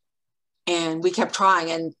 And we kept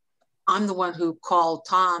trying, and I'm the one who called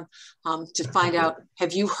Tom to find out,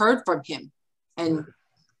 have you heard from him? And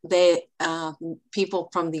they people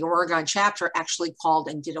from the Oregon chapter actually called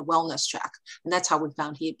and did a wellness check. And that's how we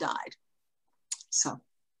found he had died. So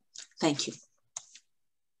thank you.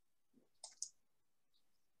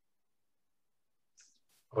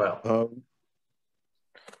 Well,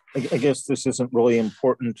 I guess this isn't really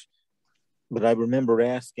important, but I remember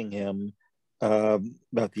asking him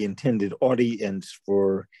about the intended audience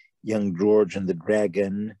for Young George and the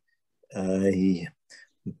Dragon. He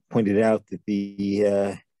pointed out that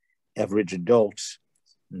the average adult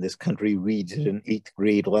in this country reads at an 8th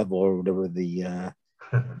grade level or whatever the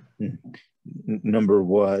number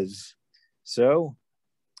was. So,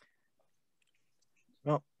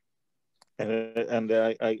 well, and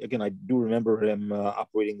I do remember him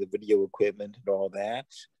operating the video equipment and all that.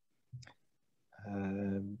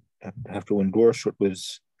 I have to endorse what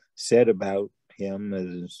was said about him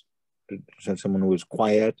as someone who was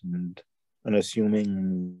quiet and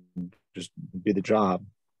unassuming and just did the job.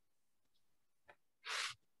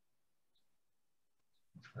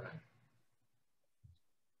 That's right.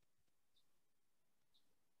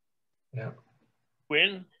 Yeah.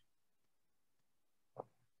 Win?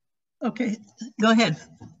 Okay, go ahead,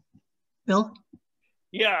 Bill.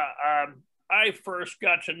 Yeah, I first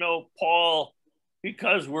got to know Paul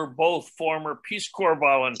because we're both former Peace Corps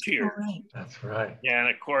volunteers. Right. That's right. And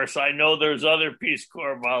of course, I know there's other Peace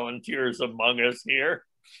Corps volunteers among us here.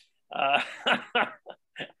 But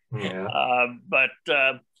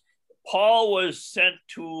Paul was sent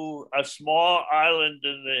to a small island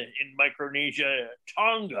in Micronesia,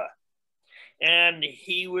 Tonga, and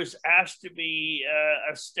he was asked to be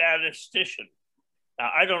a statistician.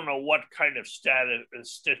 Now, I don't know what kind of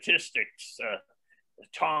statistics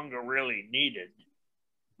Tonga really needed,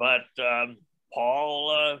 but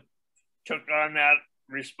Paul took on that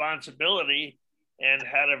responsibility and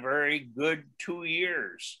had a very good 2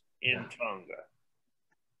 years in Tonga.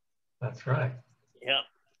 That's right. Yeah.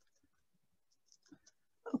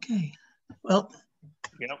 Okay. Well,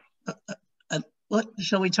 yep.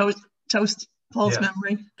 Shall we toast Paul's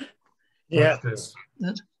memory? Yeah.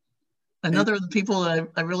 Another of the people that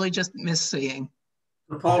I really just miss seeing.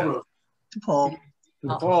 To Paul. To Paul.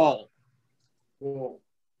 To Paul. Cool.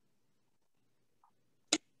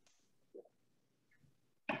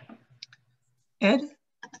 Ed?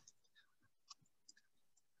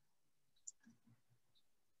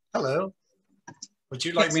 Hello. Would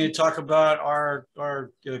you like me to talk about our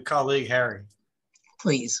colleague, Harry?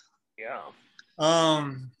 Please. Yeah.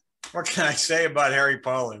 What can I say about Harry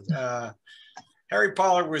Pollard? Harry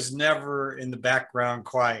Pollard was never in the background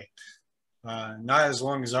quiet, not as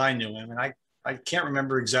long as I knew him. And I can't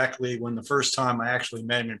remember exactly when the first time I actually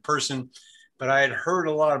met him in person, but I had heard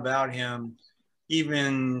a lot about him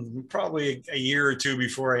even probably a year or two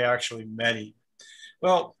before I actually met him.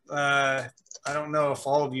 Well, I don't know if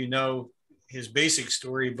all of you know his basic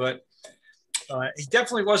story, but he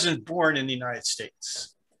definitely wasn't born in the United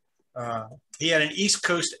States. He had an East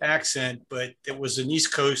Coast accent, but it was an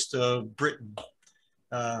East Coast of Britain.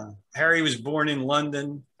 Harry was born in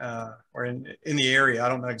London or in the area. I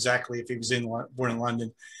don't know exactly if he was born in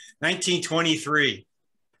London, 1923.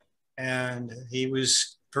 And he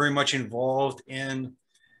was very much involved in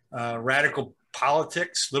radical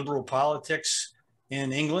politics, liberal politics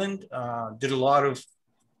in England, did a lot of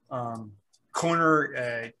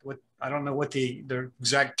corner, I don't know what the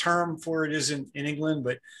exact term for it is in England,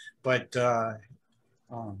 but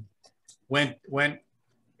went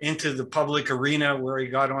into the public arena where he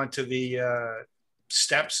got onto the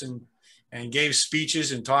steps and gave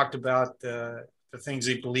speeches and talked about the things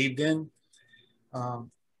he believed in.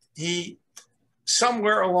 He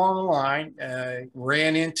somewhere along the line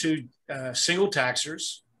ran into single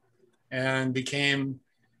taxers and became,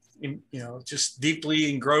 just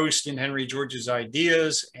deeply engrossed in Henry George's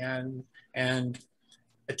ideas and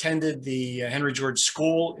attended the Henry George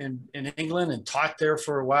School in England and taught there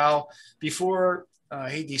for a while before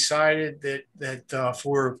he decided that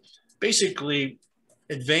for basically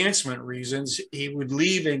advancement reasons, he would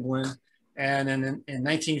leave England. And in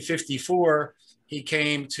 1954, he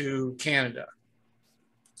came to Canada,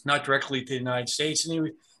 not directly to the United States.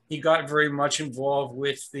 And he got very much involved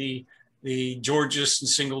with the Georgists and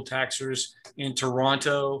single taxers in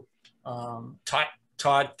Toronto,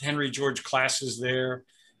 taught Henry George classes there,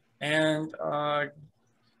 and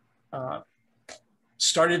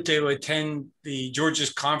started to attend the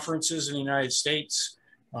Georgist conferences in the United States.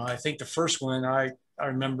 I think the first one, I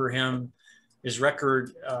remember his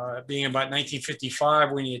record being about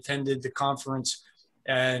 1955 when he attended the conference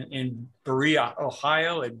in Berea,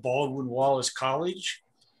 Ohio at Baldwin Wallace College.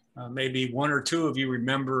 Maybe one or two of you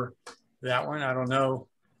remember that one. I don't know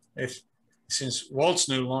if, since Walt's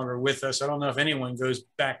no longer with us, I don't know if anyone goes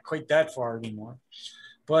back quite that far anymore.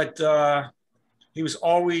 But he was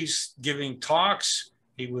always giving talks.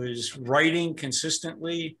 He was writing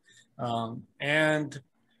consistently. And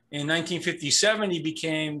in 1957, he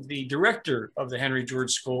became the director of the Henry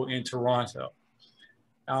George School in Toronto.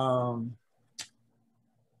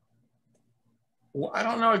 Well, I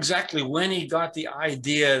don't know exactly when he got the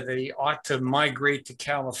idea that he ought to migrate to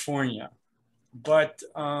California, but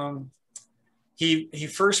he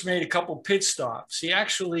first made a couple pit stops. He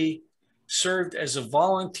actually served as a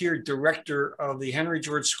volunteer director of the Henry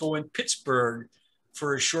George School in Pittsburgh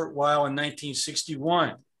for a short while in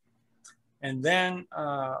 1961. And then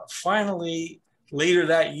finally, later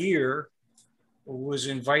that year, was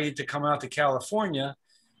invited to come out to California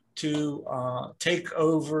to take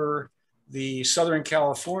over the Southern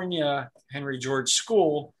California Henry George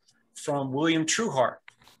School from William Trueheart.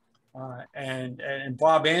 And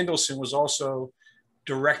Bob Andelson was also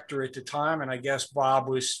director at the time, and I guess Bob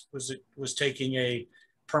was taking a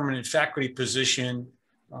permanent faculty position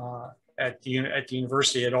at the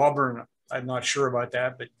University at Auburn. I'm not sure about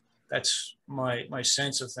that, but that's my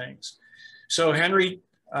sense of things. So Harry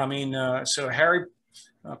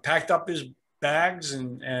packed up his bags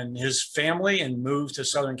and his family and moved to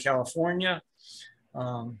Southern California,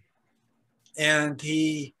 and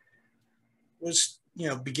he was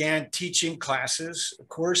began teaching classes, of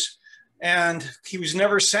course, and he was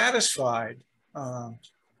never satisfied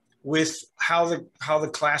with how the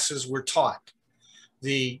classes were taught.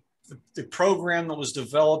 The program that was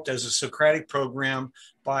developed as a Socratic program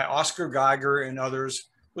by Oscar Geiger and others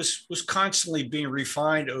was constantly being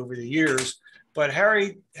refined over the years, but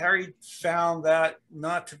Harry found that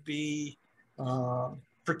not to be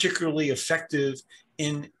particularly effective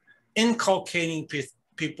in inculcating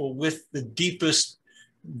people with the deepest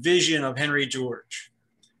vision of Henry George.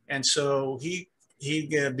 And so he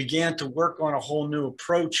began to work on a whole new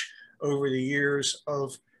approach over the years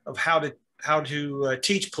of how to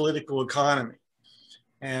teach political economy.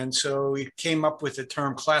 And so he came up with the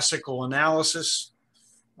term classical analysis,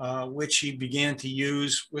 which he began to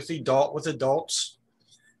use with adults.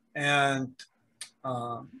 And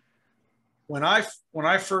when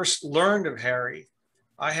I first learned of Harry,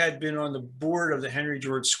 I had been on the board of the Henry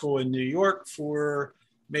George School in New York for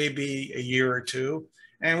maybe a year or two.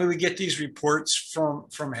 And we would get these reports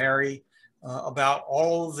from Harry about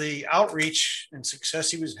all the outreach and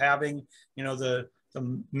success he was having, the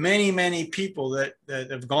many people that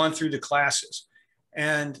have gone through the classes.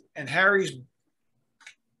 And Harry's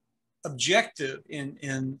objective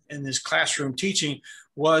in this classroom teaching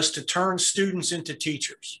was to turn students into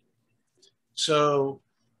teachers. So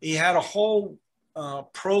he had a whole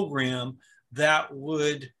program that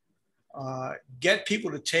would get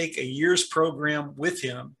people to take a year's program with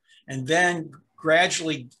him and then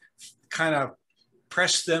gradually kind of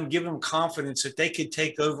press them, give them confidence that they could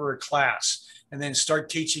take over a class and then start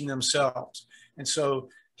teaching themselves. And so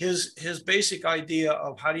his basic idea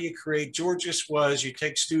of how do you create Georgists was you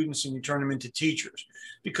take students and you turn them into teachers.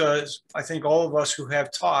 Because I think all of us who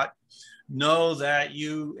have taught know that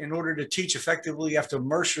in order to teach effectively, you have to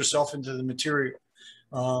immerse yourself into the material.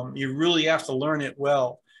 You really have to learn it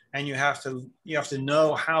well, and you have to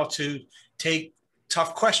know how to take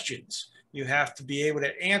tough questions. You have to be able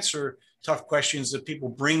to answer tough questions that people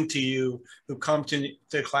bring to you who come to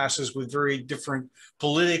classes with very different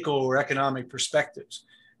political or economic perspectives.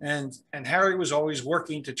 And Harry was always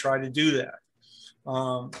working to try to do that.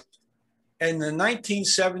 In the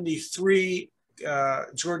 1973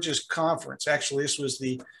 Georgia's conference, actually this was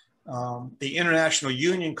the International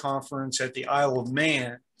Union Conference at the Isle of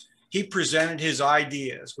Man, he presented his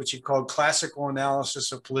ideas, which he called Classical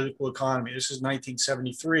Analysis of Political Economy. This is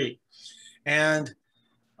 1973. And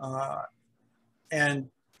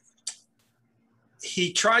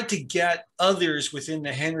he tried to get others within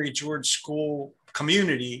the Henry George School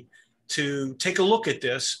community to take a look at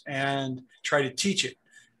this and try to teach it.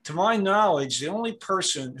 To my knowledge, the only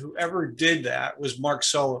person who ever did that was Mark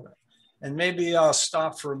Sullivan. And maybe I'll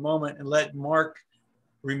stop for a moment and let Mark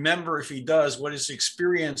remember, if he does, what his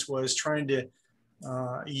experience was trying to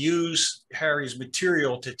use Harry's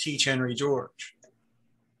material to teach Henry George.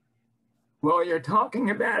 Well, you're talking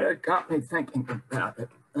about it, got me thinking about it.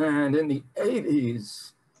 And in the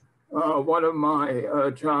 80s, one of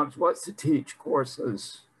my jobs was to teach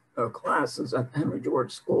courses, classes at Henry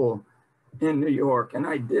George School in New York. And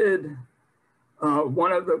I did,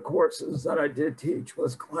 one of the courses that I did teach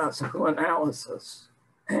was classical analysis.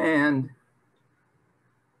 And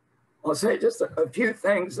I'll say just a few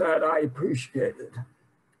things that I appreciated.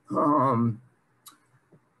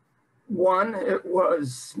 One, it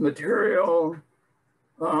was material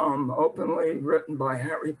openly written by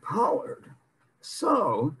Harry Pollard.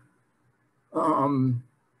 So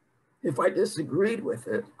if I disagreed with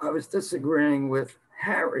it, I was disagreeing with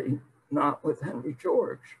Harry, not with Henry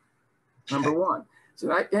George, number one. So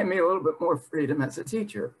that gave me a little bit more freedom as a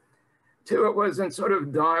teacher. Two, it was in sort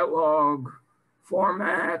of dialogue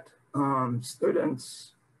format.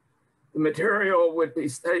 Students, the material would be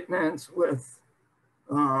statements with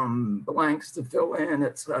blanks to fill in,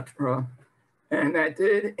 etc. And that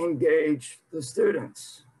did engage the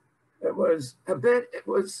students. It was a bit, it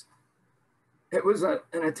was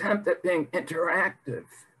an attempt at being interactive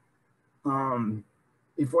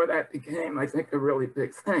before that became, I think, a really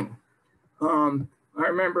big thing. I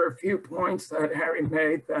remember a few points that Harry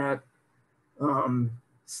made that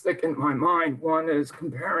stick in my mind. One is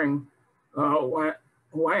comparing land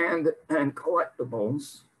and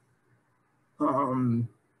collectibles and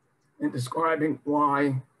describing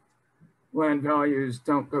why land values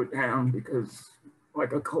don't go down because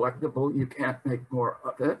like a collectible, you can't make more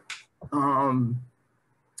of it.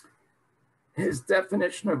 His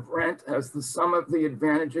definition of rent as the sum of the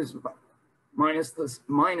advantages minus the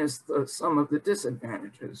sum of the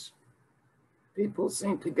disadvantages. People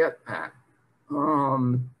seem to get that.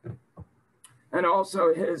 And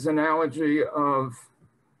also his analogy of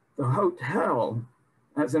the hotel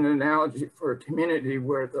as an analogy for a community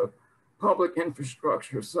where the public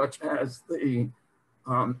infrastructure, such as the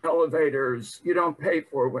elevators, you don't pay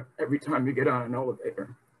for every time you get on an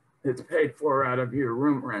elevator. It's paid for out of your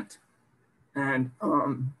room rent. And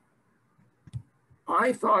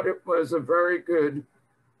I thought it was a very good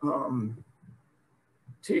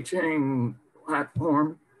teaching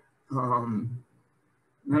platform. And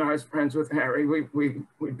I was friends with Harry. We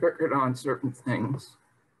bickered on certain things.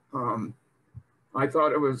 I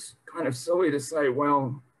thought it was kind of silly to say,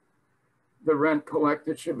 well, the rent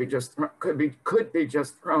collected should be just could be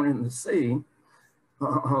just thrown in the sea.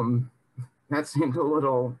 That seemed a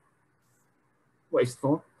little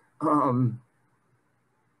wasteful.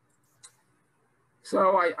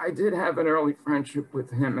 So I did have an early friendship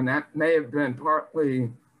with him, and that may have been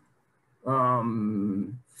partly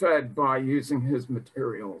fed by using his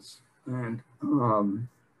materials. And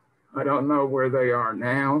I don't know where they are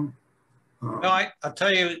now. No, I'll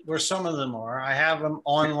tell you where some of them are. I have them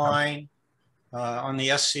online on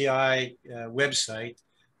the SCI website.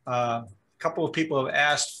 A couple of people have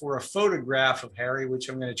asked for a photograph of Harry, which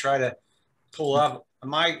I'm going to try to pull up.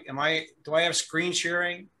 Do I have screen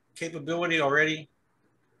sharing capability already?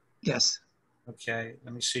 Yes. Okay,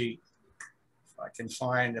 let me see if I can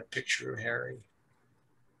find a picture of Harry.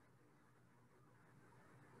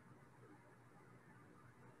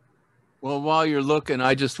 Well, while you're looking,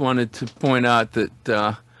 I just wanted to point out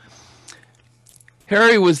that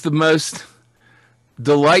Harry was the most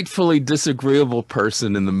delightfully disagreeable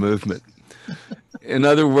person in the movement. In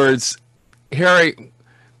other words, Harry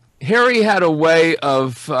had a way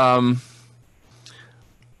of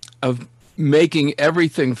making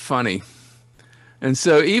everything funny. And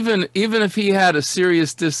so even if he had a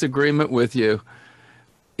serious disagreement with you,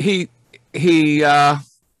 he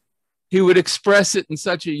would express it in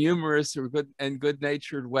such a humorous or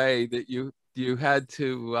good-natured way that you had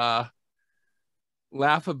to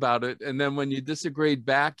laugh about it. And then when you disagreed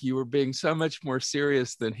back, you were being so much more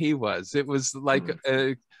serious than he was. It was like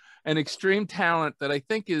an extreme talent that I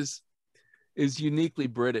think is uniquely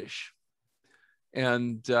British.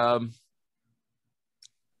 And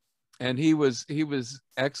he was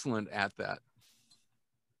excellent at that.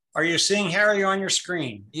 Are you seeing Harry on your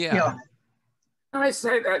screen? Yeah. I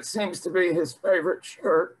say that seems to be his favorite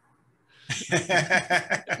shirt.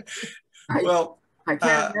 Well, I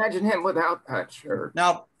can't imagine him without that shirt.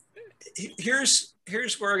 Now, here's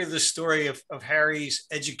where the story of Harry's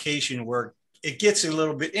education work, it gets a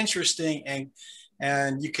little bit interesting,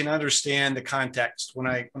 and you can understand the context when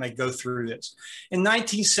I go through this. In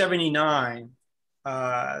 1979,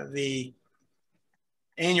 the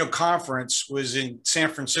annual conference was in San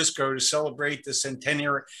Francisco to celebrate the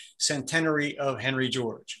centenary of Henry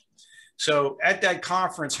George. So at that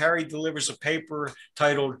conference, Harry delivers a paper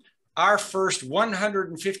titled "Our First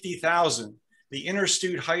 150,000, the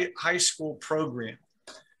Interstudent High School Program."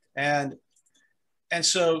 And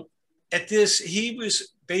so at this, he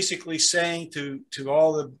was basically saying to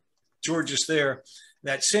all the Georges there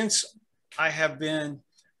that since I have been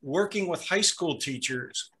working with high school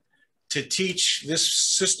teachers to teach this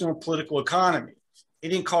system of political economy, he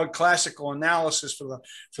didn't call it classical analysis for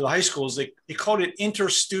the high schools. He called it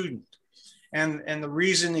interstudent. And the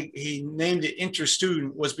reason he named it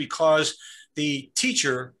interstudent was because the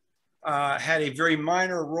teacher had a very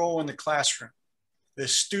minor role in the classroom. The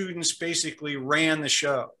students basically ran the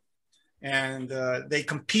show, and they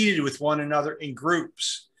competed with one another in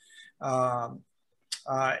groups.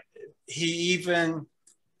 He even,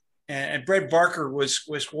 and Brett Barker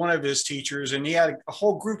was one of his teachers, and he had a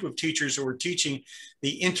whole group of teachers who were teaching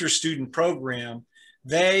the inter-student program.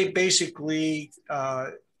 They basically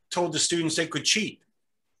told the students they could cheat.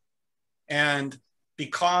 And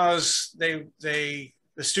because the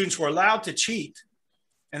students were allowed to cheat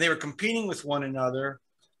and they were competing with one another,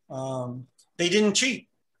 they didn't cheat.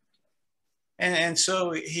 And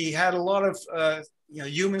so he had a lot of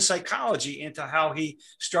human psychology into how he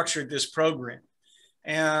structured this program.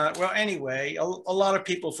 And well, anyway, a lot of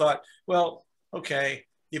people thought, well, okay,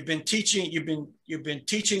 you've been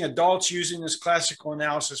teaching adults using this classical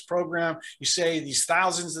analysis program. You say these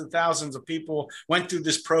thousands and thousands of people went through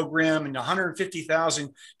this program, and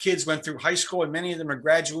 150,000 kids went through high school, and many of them are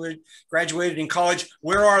graduated in college.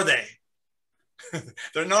 Where are they?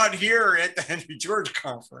 They're not here at the Henry George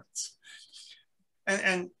conference.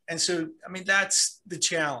 And so, I mean, that's the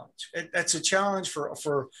challenge. That's a challenge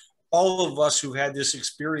for all of us who had this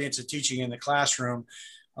experience of teaching in the classroom.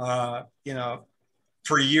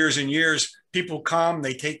 For years and years, people come,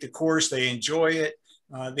 they take the course, they enjoy it,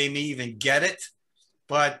 they may even get it,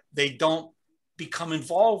 but they don't become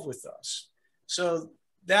involved with us. So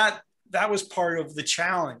that was part of the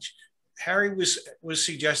challenge. Harry was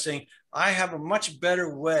suggesting, I have a much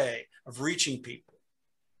better way of reaching people.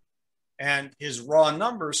 And his raw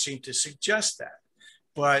numbers seem to suggest that,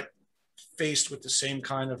 but faced with the same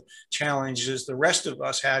kind of challenges the rest of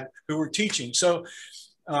us had who were teaching. So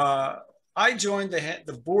I joined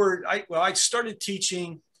the board. I started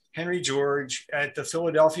teaching Henry George at the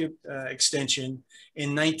Philadelphia Extension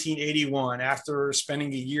in 1981 after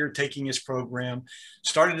spending a year taking his program.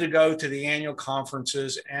 Started to go to the annual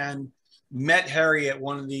conferences and met Harry at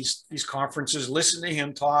one of these conferences, listened to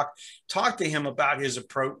him talk to him about his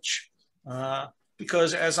approach.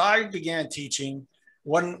 Because as I began teaching,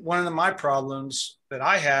 one of my problems that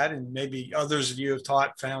I had, and maybe others of you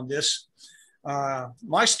have found this,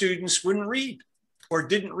 my students wouldn't read or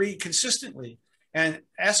didn't read consistently, and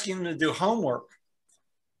asking them to do homework,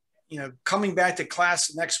 coming back to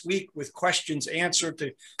class next week with questions answered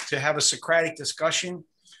to have a Socratic discussion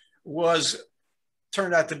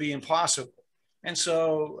turned out to be impossible. And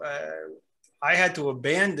so I had to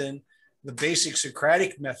abandon the basic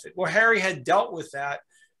Socratic method. Well, Harry had dealt with that,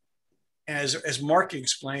 as Mark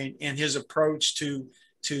explained, in his approach to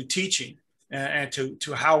teaching and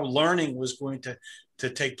to how learning was going to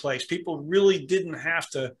take place. People really didn't have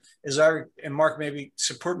to, and Mark maybe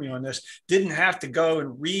support me on this, didn't have to go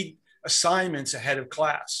and read assignments ahead of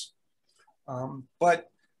class. But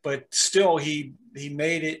still, he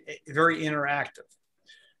made it very interactive.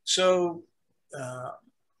 So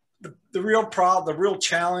the real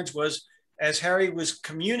challenge was, as Harry was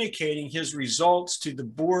communicating his results to the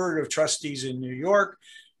Board of Trustees in New York,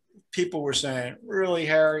 people were saying, really,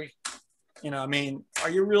 Harry, are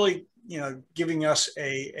you really, giving us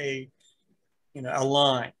a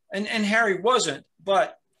line? And Harry wasn't,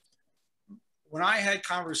 but when I had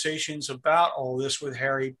conversations about all this with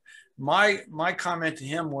Harry, my comment to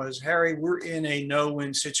him was, Harry, we're in a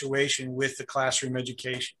no-win situation with the classroom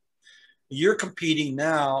education. You're competing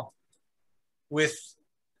now with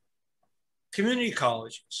community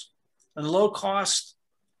colleges and low-cost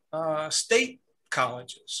state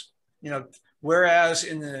colleges. Whereas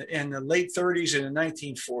in the late 30s and the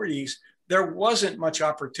 1940s, there wasn't much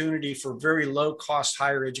opportunity for very low-cost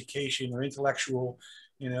higher education or intellectual,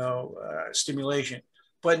 stimulation.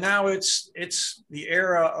 But now it's the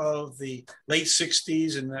era of the late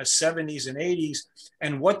 60s and the 70s and 80s,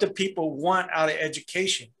 and what do people want out of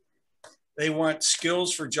education? They want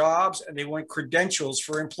skills for jobs, and they want credentials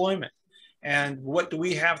for employment. And what do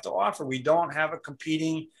we have to offer? We don't have a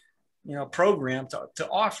competing, program to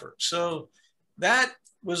offer. So that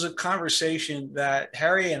was a conversation that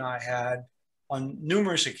Harry and I had on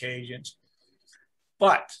numerous occasions.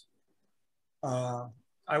 But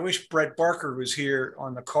I wish Brett Barker was here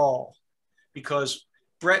on the call, because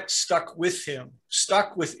Brett stuck with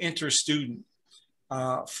InterStudent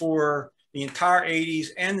for the entire 80s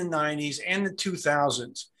and the 90s and the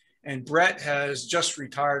 2000s. And Brett has just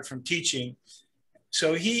retired from teaching.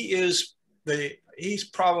 So he's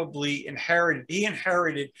probably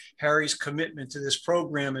inherited Harry's commitment to this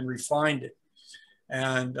program and refined it.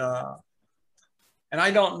 And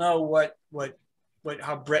I don't know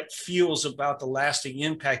how Brett feels about the lasting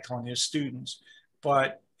impact on his students,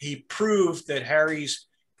 but he proved that Harry's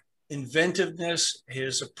inventiveness,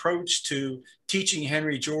 his approach to teaching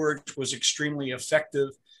Henry George was extremely effective.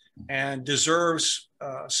 and deserves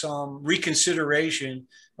some reconsideration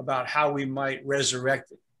about how we might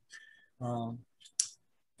resurrect it.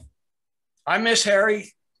 I miss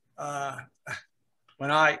Harry.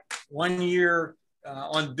 One year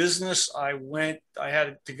on business, I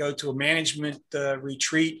had to go to a management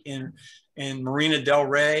retreat in Marina Del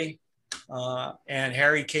Rey. And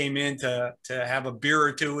Harry came in to have a beer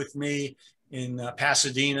or two with me in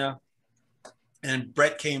Pasadena, and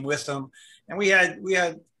Brett came with him. And we had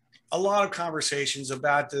a lot of conversations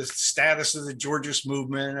about the status of the Georgist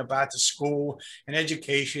movement, about the school and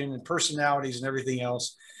education and personalities and everything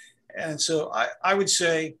else. And so I would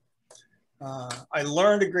say I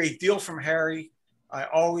learned a great deal from Harry. I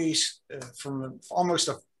always, from almost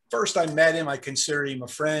the first I met him, I considered him a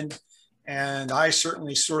friend. And I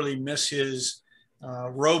certainly sorely miss his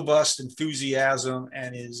robust enthusiasm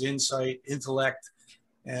and his insight, intellect,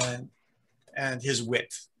 and his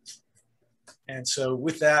wit. And so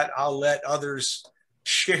with that, I'll let others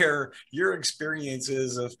share your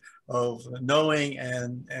experiences of knowing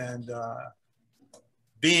and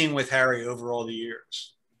being with Harry over all the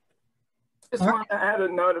years. I just want to add a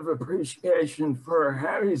note of appreciation for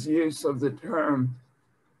Harry's use of the term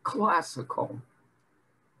classical.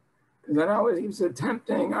 Because I know he was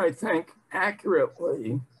attempting, I think,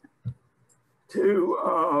 accurately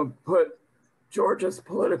to put Georgia's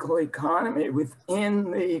political economy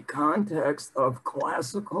within the context of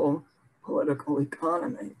classical political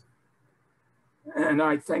economy. And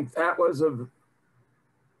I think that was a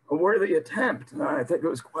worthy attempt. I think it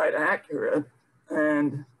was quite accurate.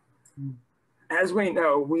 And as we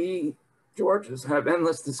know, we Georgists have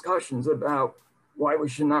endless discussions about why we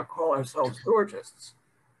should not call ourselves Georgists.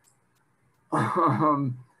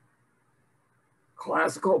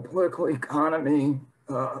 Classical political economy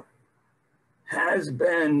has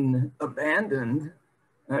been abandoned,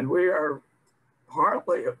 and we are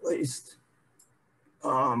partly, at least,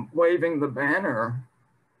 waving the banner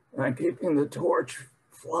and keeping the torch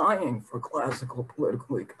flying for classical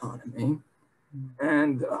political economy.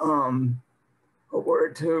 And a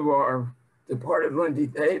word to our departed Lindy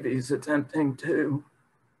Davies, attempting to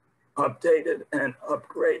update it and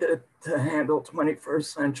upgrade it to handle 21st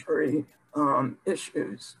century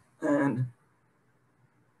issues. And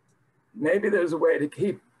maybe there's a way to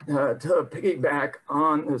keep, to piggyback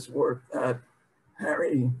on this work that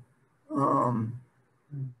Harry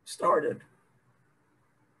started.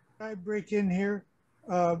 Can I break in here?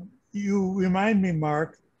 You remind me,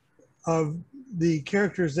 Mark, of the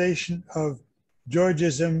characterization of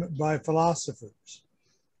Georgism by philosophers.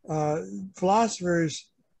 Philosophers,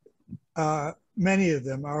 many of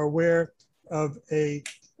them are aware of a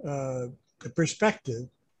perspective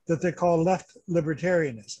that they call left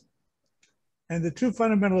libertarianism. And the two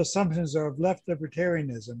fundamental assumptions of left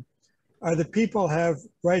libertarianism are that people have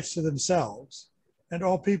rights to themselves and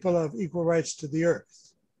all people have equal rights to the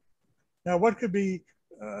earth. Now, what could be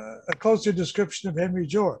a closer description of Henry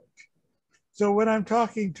George? So when I'm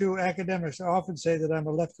talking to academics, I often say that I'm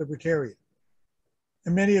a left libertarian.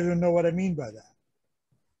 And many of them know what I mean by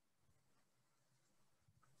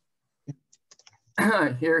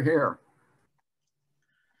that. Hear, hear.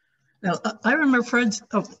 Now, I remember Fred's,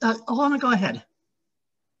 Alana, go ahead.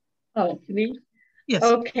 Oh, me? Yes.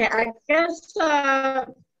 Okay, I guess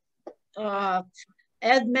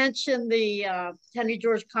Ed mentioned the Henry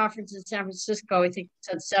George conference in San Francisco, I think it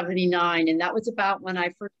said 79, and that was about when I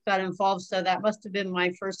first got involved, so that must have been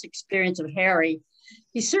my first experience of Harry.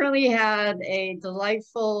 He certainly had a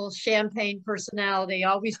delightful champagne personality,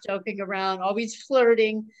 always joking around, always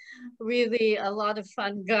flirting, really a lot of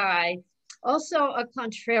fun guy. Also a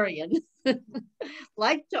contrarian,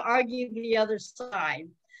 liked to argue the other side.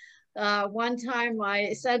 One time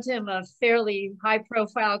I sent him a fairly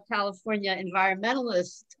high-profile California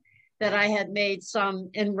environmentalist that I had made some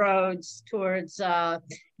inroads towards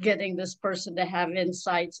getting this person to have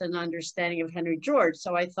insights and understanding of Henry George.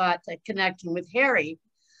 So I thought to connect him with Harry.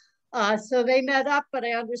 So they met up, but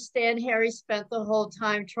I understand Harry spent the whole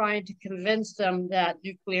time trying to convince them that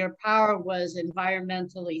nuclear power was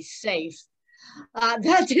environmentally safe.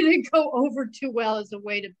 That didn't go over too well as a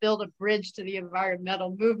way to build a bridge to the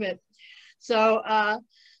environmental movement. So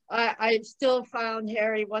I still found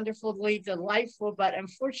Harry wonderfully delightful, but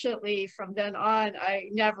unfortunately from then on, I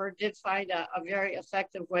never did find a very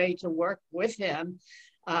effective way to work with him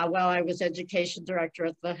while I was education director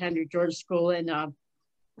at the Henry George School in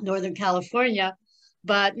Northern California.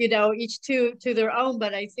 But, you know, each to their own,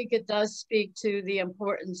 but I think it does speak to the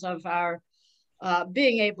importance of our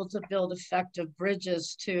being able to build effective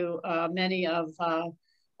bridges to many of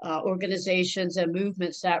organizations and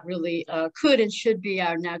movements that really could and should be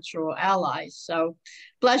our natural allies. So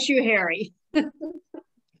bless you, Harry.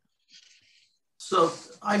 So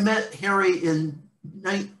I met Harry in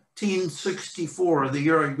 1964, the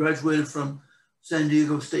year I graduated from San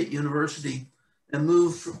Diego State University and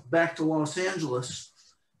moved back to Los Angeles.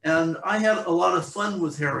 And I had a lot of fun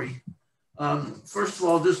with Harry. First of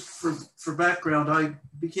all, just for background, I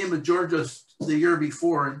became a Georgist the year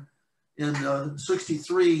before in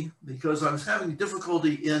 63 because I was having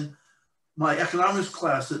difficulty in my economics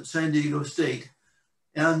class at San Diego State.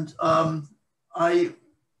 And I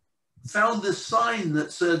found this sign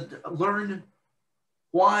that said, learn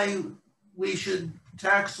why we should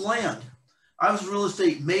tax land. I was a real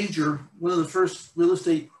estate major, one of the first real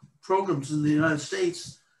estate programs in the United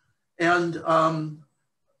States. And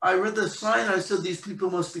I read this sign, I said, these people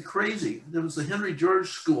must be crazy. There was the Henry George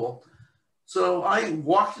School. So I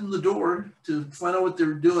walked in the door to find out what they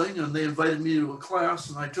were doing, and they invited me to a class,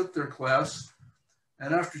 and I took their class.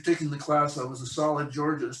 And after taking the class, I was a solid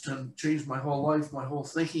Georgist and changed my whole life, my whole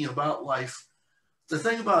thinking about life. The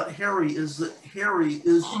thing about Harry is that Harry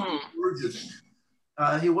is a Georgist.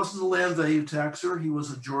 He wasn't a land value taxer, he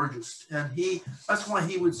was a Georgist. And that's why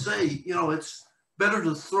he would say, you know, it's better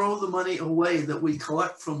to throw the money away that we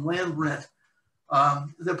collect from land rent.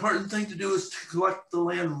 The important thing to do is to collect the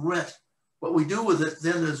land rent. What we do with it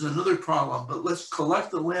then is another problem, but let's collect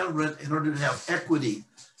the land rent in order to have equity,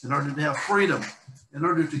 in order to have freedom, in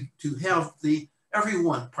order to have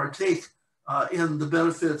everyone partake in the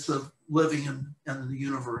benefits of living in the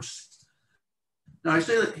universe. Now I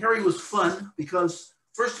say that Harry was fun because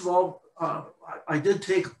first of all, I did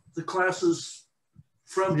take the classes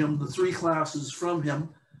from him, the 3 classes from him,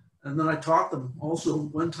 and then I taught them also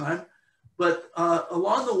one time. But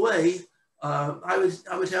along the way, I would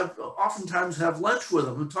oftentimes have lunch with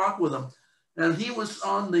him and talk with him. And he was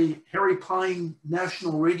on the Harry Pine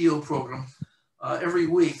National Radio program every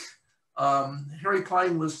week. Harry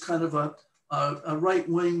Pine was kind of a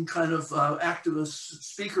right-wing kind of activist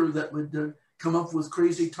speaker that would come up with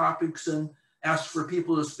crazy topics and ask for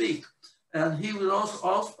people to speak. And he would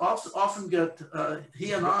also often get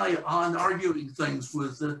he and I on arguing things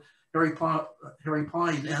with Harry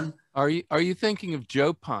Pine. And are you thinking of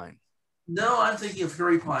Joe Pine? No, I'm thinking of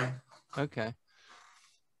Harry Pine. Okay.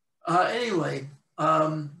 Anyway,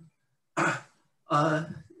 that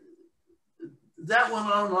went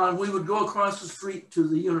on and on. We would go across the street to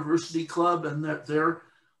the University Club and there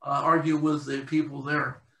argue with the people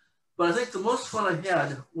there. But I think the most fun I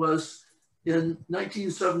had was in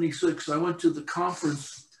 1976. I went to the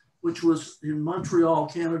conference, which was in Montreal,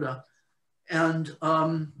 Canada. And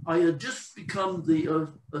I had just become the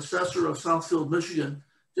assessor of Southfield, Michigan,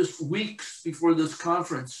 just weeks before this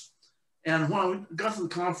conference. And when I got to the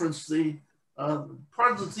conference, the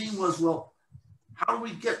part of the theme was, well, how do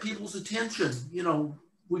we get people's attention? You know,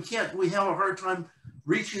 we have a hard time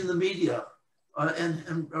reaching the media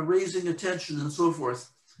and raising attention and so forth.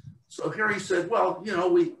 So Harry said, well, you know,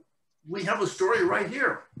 we have a story right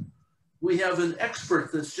here. We have an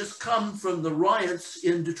expert that's just come from the riots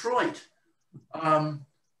in Detroit. And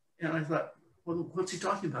I thought, well, what's he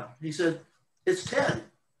talking about? He said, it's Ted.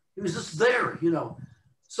 He was just there, you know.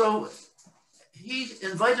 So he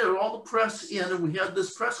invited all the press in and we had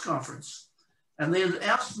this press conference. And they had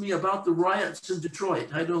asked me about the riots in Detroit.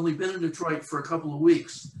 I'd only been in Detroit for a couple of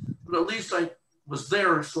weeks, but at least I was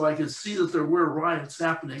there so I could see that there were riots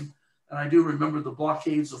happening. And I do remember the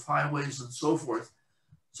blockades of highways and so forth.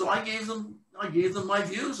 So I gave them my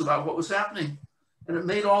views about what was happening. And it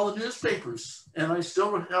made all the newspapers. And I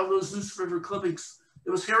still have those newspaper clippings. It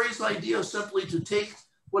was Harry's idea simply to take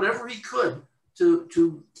whatever he could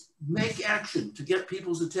to make action, to get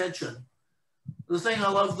people's attention. The thing I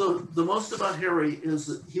love the most about Harry is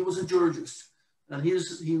that he was a Georgist. And he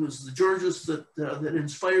was the Georgist that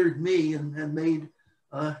inspired me and made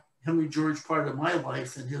Henry George part of my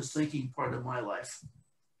life and his thinking part of my life.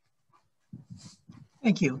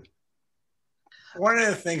 Thank you. One of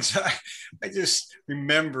the things I just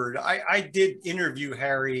remembered, I did interview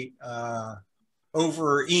Harry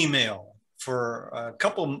over email for a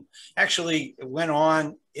couple, actually it went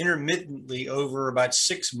on intermittently over about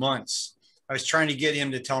 6 months. I was trying to get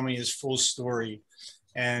him to tell me his full story.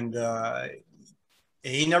 And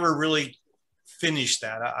he never really finished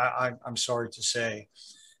that, I'm sorry to say.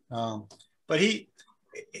 But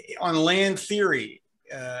on land theory,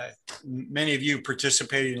 many of you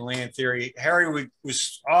participated in land theory. Harry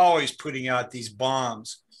was always putting out these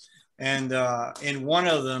bombs. And in one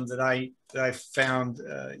of them that I found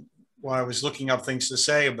while I was looking up things to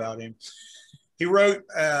say about him, he wrote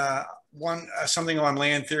something on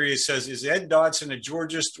land theory. It says, is Ed Dodson a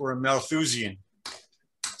Georgist or a Malthusian?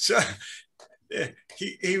 So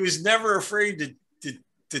he was never afraid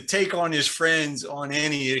to take on his friends on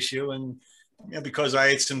any issue. And because I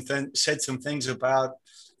had said some things about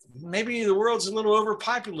maybe the world's a little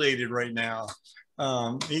overpopulated right now.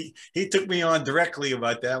 He took me on directly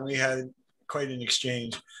about that. We had quite an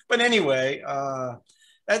exchange. But anyway,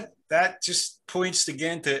 that just points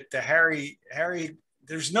again to Harry. Harry,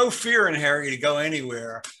 there's no fear in Harry to go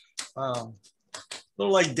anywhere. A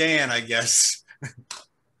little like Dan, I guess.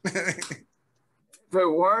 If it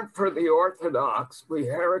weren't for the Orthodox, we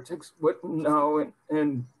heretics wouldn't know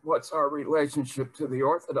and what's our relationship to the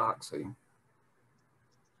Orthodoxy.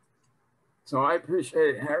 So I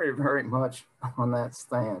appreciate Harry very much on that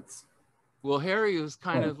stance. Well, Harry was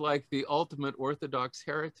kind of like the ultimate Orthodox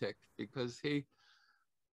heretic, because he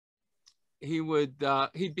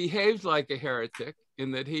behaved like a heretic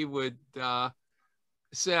in that he would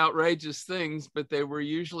say outrageous things, but they were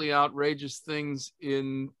usually outrageous things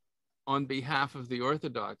on behalf of the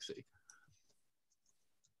Orthodoxy.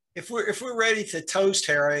 If we're ready to toast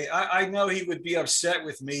Harry, I know he would be upset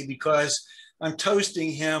with me because I'm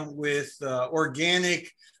toasting him with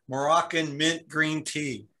organic Moroccan mint green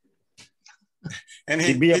tea. And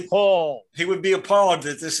he'd be appalled. He would be appalled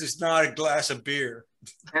that this is not a glass of beer.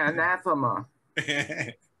 Anathema.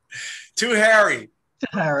 To Harry. To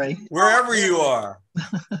Harry. Wherever you are.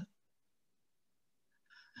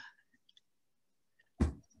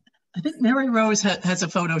 I think Mary Rose has a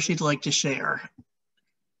photo she'd like to share.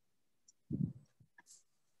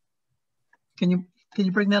 Can you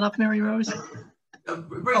bring that up, Mary Rose?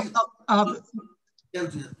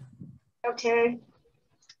 Okay.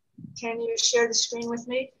 Can you share the screen with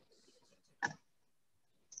me?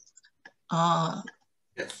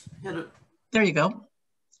 Yes. There you go.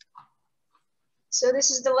 So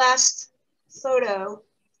this is the last photo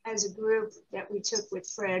as a group that we took with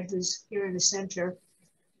Fred, who's here in the center.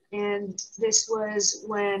 And this was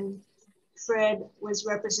when Fred was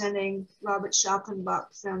representing Robert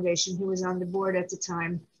Schockenbach Foundation, who was on the board at the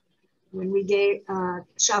time. When we gave,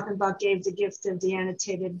 Schockenbach gave the gift of the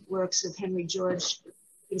annotated works of Henry George to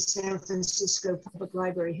the San Francisco Public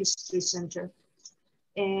Library History Center.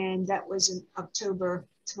 And that was in October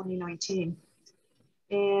 2019.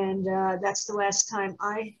 And that's the last time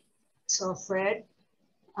I saw Fred.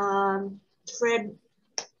 Fred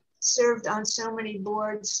served on so many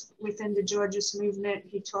boards within the Georgist movement.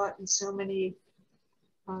 He taught in so many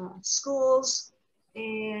schools.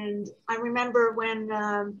 And I remember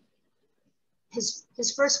when his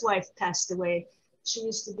first wife passed away. She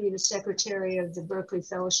used to be the secretary of the Berkeley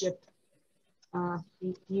Fellowship,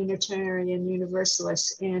 Unitarian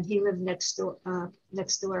Universalist, and he lived next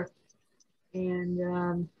door.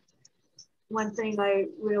 And one thing I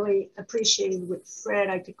really appreciated with Fred,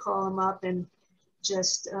 I could call him up and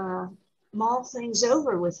just mull things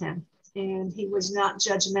over with him. And he was not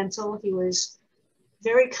judgmental. He was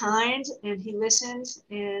very kind, and he listened,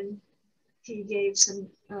 and he gave some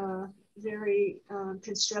very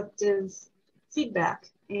constructive feedback.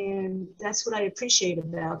 And that's what I appreciate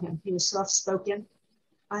about him. He was soft-spoken.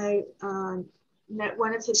 I met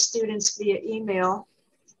one of his students via email,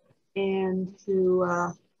 and who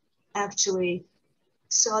actually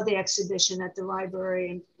saw the exhibition at the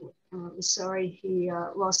library, and was sorry he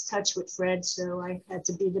lost touch with Fred, so I had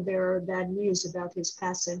to be the bearer of bad news about his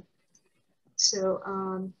passing. So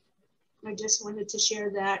I just wanted to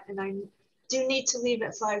share that, and I do need to leave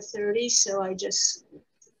at 5:30, so I just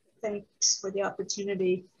thanks for the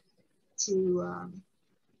opportunity to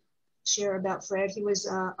share about Fred. He was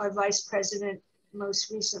our vice president most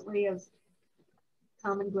recently of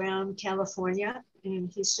Common Ground, California,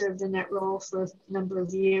 and he served in that role for a number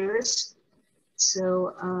of years.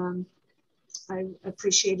 So I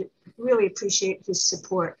appreciate it, really appreciate his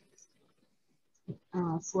support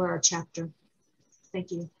for our chapter.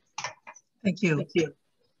 Thank you. Thank you. Thank you.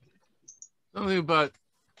 Something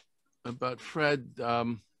about Fred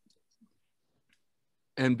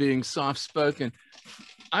and being soft-spoken.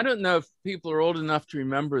 I don't know if people are old enough to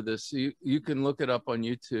remember this. You can look it up on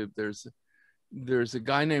YouTube. There's a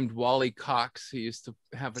guy named Wally Cox. He used to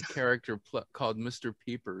have a character called Mr.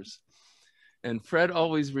 Peepers. And Fred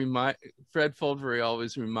Foldvary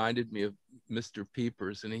always reminded me of Mr.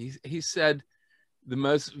 Peepers. And he said the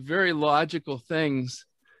most very logical things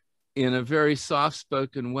in a very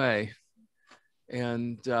soft-spoken way.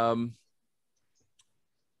 And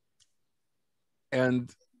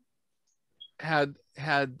had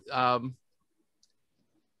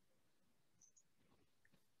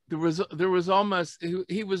there was almost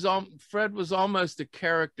Fred was almost a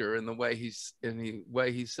character in the way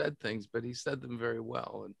he said things, but he said them very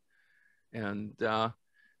well. And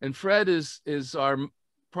Fred is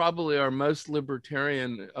probably our most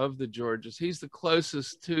libertarian of the Georges. He's the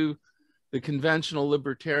closest to the conventional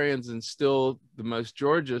libertarians and still the most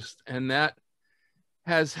Georgist, and that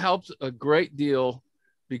has helped a great deal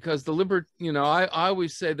because I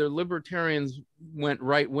always say the libertarians went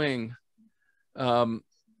right wing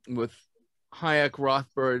with Hayek,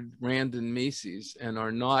 Rothbard, Rand, and Mises, and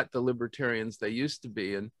are not the libertarians they used to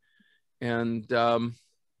be. And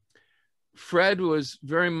Fred was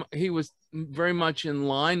very much in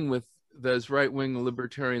line with those right-wing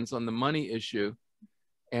libertarians on the money issue,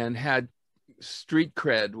 and had street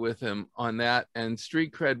cred with him on that, and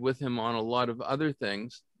street cred with him on a lot of other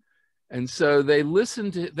things. And so they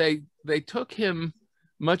listened to, they took him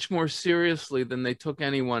much more seriously than they took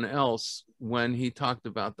anyone else when he talked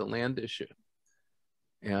about the land issue.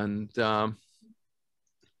 And that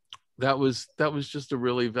was just a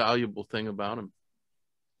really valuable thing about him.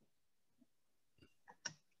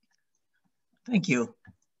 Thank you.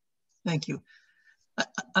 Thank you.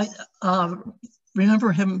 I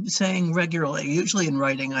remember him saying regularly, usually in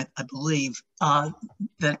writing, I believe,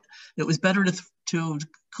 that it was better to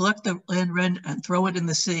collect the land rent and throw it in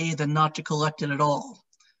the sea than not to collect it at all.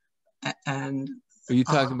 And are you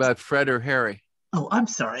talking about Fred or Harry? Oh, I'm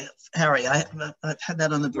sorry, Harry. I've had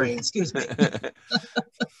that on the brain. Excuse me.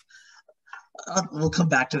 We'll come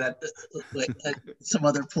back to that at some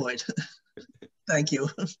other point. Thank you.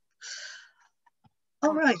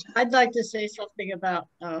 All right. I'd like to say something about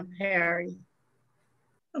Harry.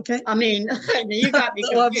 Okay. I mean, you got me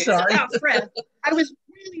confused about Fred. I was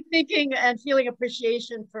really thinking and feeling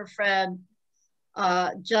appreciation for Fred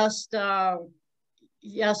just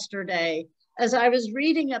yesterday, as I was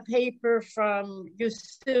reading a paper from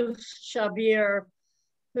Justus Shabir,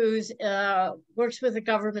 who works with the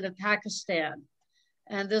government of Pakistan.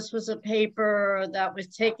 And this was a paper that was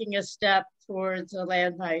taking a step towards a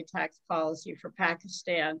land value tax policy for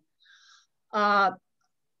Pakistan.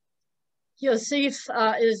 Yosef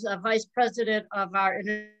is a vice president of our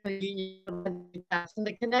international union, and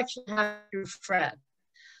the connection happened through Fred.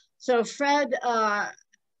 So Fred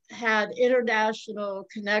had international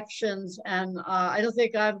connections, and I don't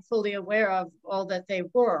think I'm fully aware of all that they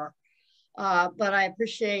were, but I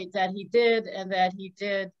appreciate that he did, and that he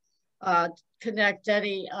did connect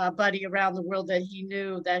anybody around the world that he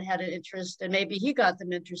knew that had an interest, and maybe he got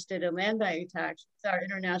them interested in land value tax with our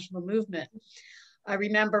international movement. I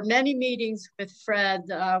remember many meetings with Fred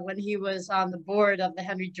when he was on the board of the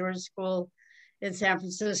Henry George School in San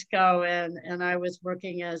Francisco, and I was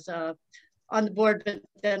working as on the board, but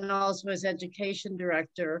then also as education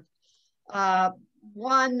director.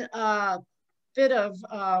 One bit of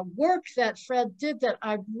work that Fred did that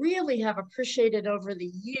I really have appreciated over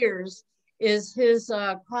the years is his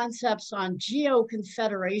concepts on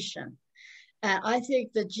geoconfederation. And I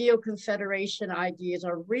think the geoconfederation ideas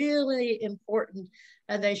are really important,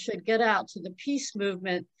 and they should get out to the peace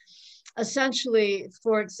movement. Essentially,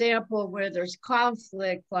 for example, where there's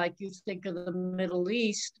conflict, like you think of the Middle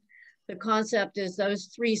East, the concept is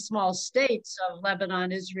those three small states of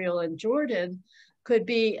Lebanon, Israel, and Jordan could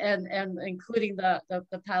be, and including the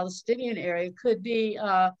Palestinian area, could be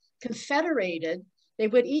confederated. They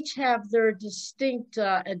would each have their distinct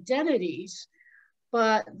identities,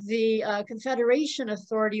 but the Confederation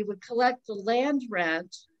Authority would collect the land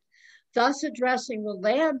rent, thus addressing the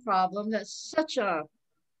land problem that's such a,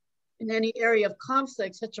 in any area of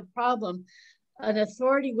conflict, such a problem. An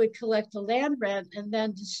authority would collect the land rent and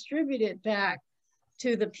then distribute it back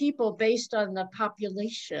to the people based on the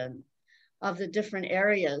population of the different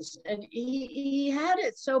areas. And he had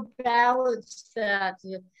it so balanced that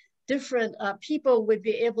the different people would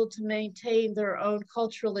be able to maintain their own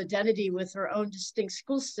cultural identity with their own distinct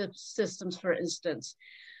school systems, for instance.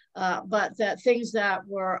 But that things that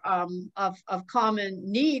were of common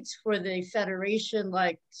needs for the Federation,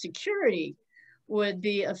 like security, would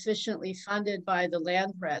be efficiently funded by the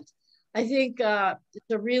land rent. I think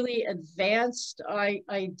it's a really advanced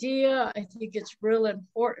idea. I think it's real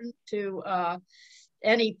important to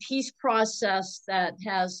any peace process that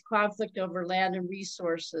has conflict over land and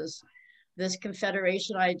resources. This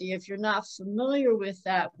confederation idea, if you're not familiar with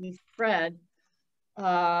that with Fred,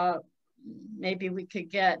 maybe we could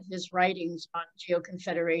get his writings on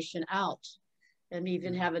geoconfederation out and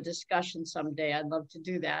even have a discussion someday. I'd love to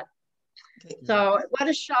do that. So what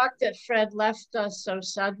a shock that Fred left us so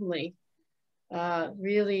suddenly.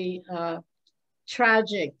 Really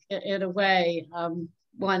tragic in a way.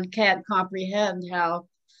 One can't comprehend how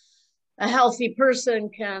a healthy person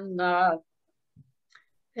can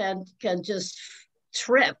just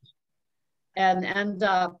trip and end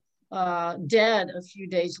up dead a few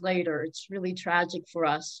days later. It's really tragic for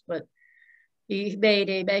us, but he made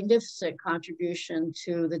a magnificent contribution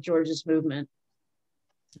to the Georges movement.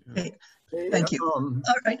 Okay. Thank you. All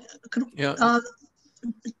right. Yeah.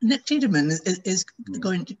 Nick Tiedemann is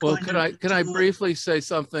going to. Well, can I briefly say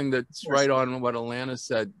something that's right on what Alana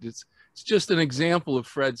said? It's just an example of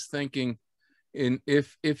Fred's thinking.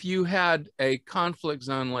 If you had a conflict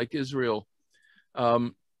zone like Israel,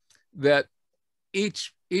 that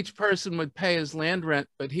each person would pay his land rent,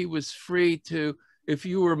 but he was free to. If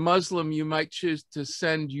you were Muslim, you might choose to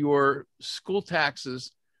send your school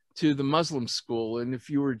taxes to the Muslim school. And if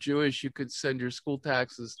you were Jewish, you could send your school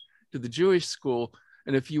taxes to the Jewish school.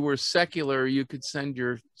 And if you were secular, you could send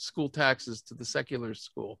your school taxes to the secular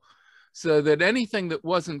school. So that anything that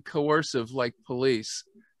wasn't coercive, like police,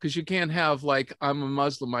 because you can't have like, I'm a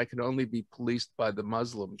Muslim, I can only be policed by the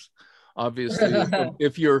Muslims. Obviously,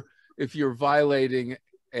 if you're violating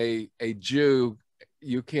a Jew,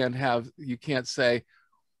 you can't say,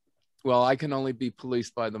 well, I can only be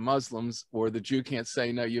policed by the Muslims, or the Jew can't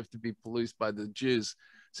say, no, you have to be policed by the Jews.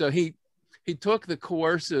 So he took the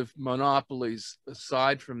coercive monopolies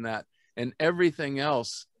aside from that, and everything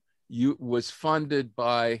else was funded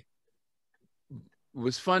by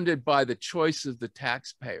the choice of the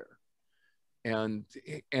taxpayer. And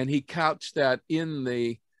he couched that in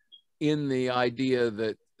the idea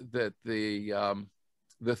that the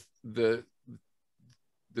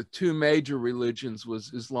two major religions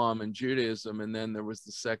was Islam and Judaism, and then there was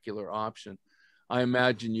the secular option. I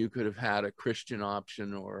imagine you could have had a Christian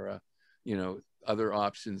option or other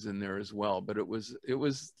options in there as well, but it was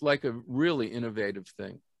like a really innovative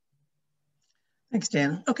thing. Thanks,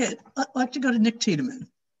 Dan. Okay, I'd like to go to Nick Tiedemann.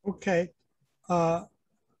 Okay,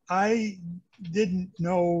 I didn't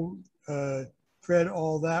know Fred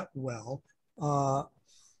all that well.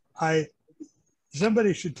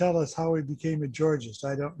 Somebody should tell us how he became a Georgist.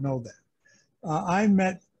 I don't know that. I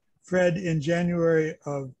met Fred in January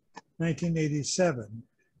of 1987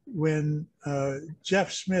 when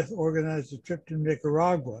Jeff Smith organized a trip to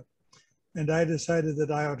Nicaragua, and I decided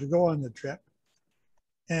that I ought to go on the trip.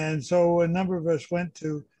 And so a number of us went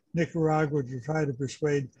to Nicaragua to try to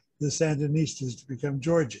persuade the Sandinistas to become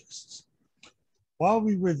Georgists. While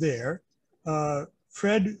we were there,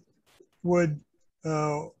 Fred would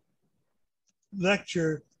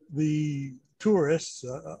lecture the tourists,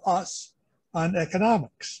 us, on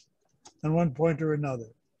economics at one point or another.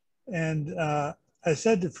 And I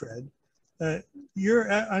said to Fred, your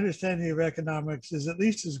understanding of economics is at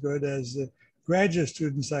least as good as the graduate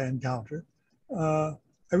students I encounter.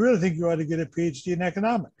 I really think you ought to get a PhD in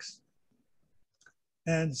economics.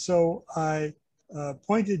 And so I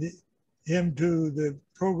pointed him to the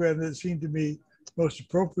program that seemed to me most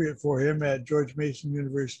appropriate for him at George Mason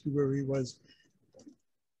University, where he was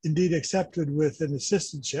indeed accepted with an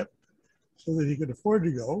assistantship so that he could afford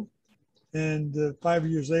to go. And 5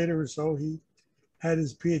 years later or so, he had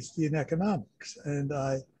his PhD in economics. And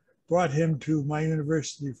I brought him to my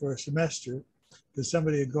university for a semester because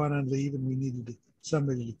somebody had gone on leave and we needed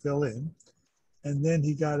somebody to fill in. And then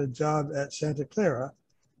he got a job at Santa Clara,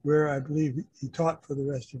 where I believe he taught for the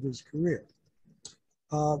rest of his career.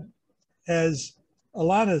 As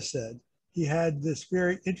Alana said, he had this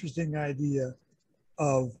very interesting idea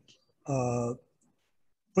of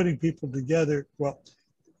putting people together. Well,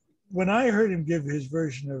 when I heard him give his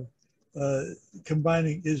version of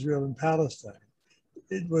combining Israel and Palestine,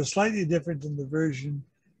 it was slightly different than the version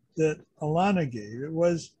that Alana gave. It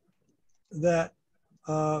was that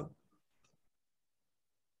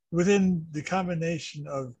within the combination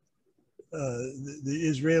of the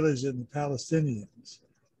Israelis and the Palestinians,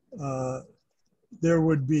 there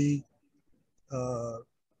would be the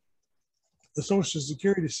social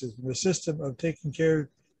security system, a system of taking care of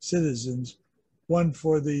citizens, one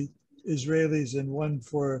for the Israelis and one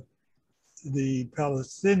for the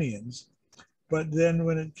Palestinians. But then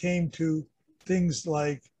when it came to things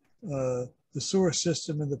like the sewer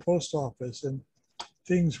system and the post office and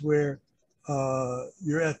things where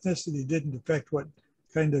your ethnicity didn't affect what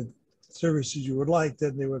kind of services you would like,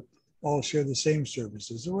 then they would all share the same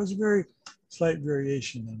services. There was a very slight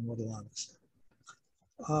variation on what Alana said.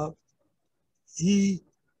 He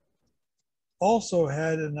also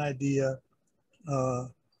had an idea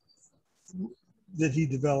that he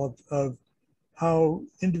developed of how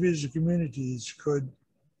individual communities could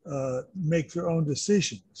make their own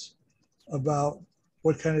decisions about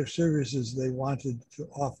what kind of services they wanted to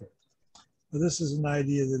offer. Now, this is an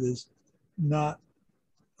idea that is not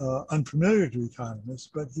unfamiliar to economists,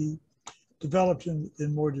 but he developed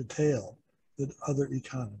in more detail than other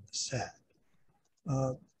economists had.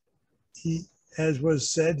 He, as was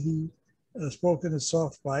said, he spoke in a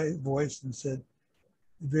soft voice and said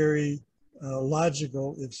very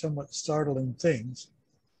logical, if somewhat startling things,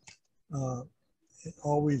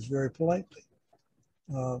 always very politely.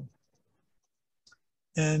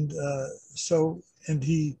 And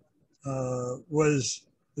he was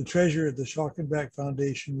the treasurer of the Schalkenbach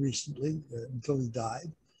Foundation recently, until he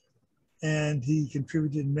died. And he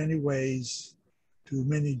contributed in many ways to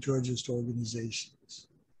many Georgist organizations.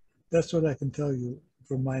 That's what I can tell you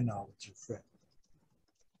from my knowledge of Fred.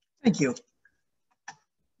 Thank you.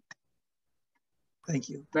 Thank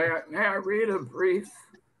you. May I read a brief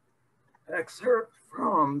excerpt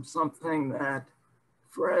from something that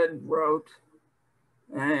Fred wrote,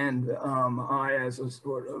 and I, as a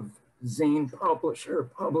sort of zine publisher,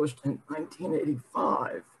 published in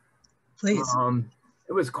 1985. Please.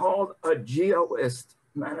 It was called A Geoist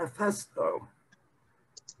Manifesto,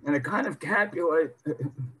 and it kind of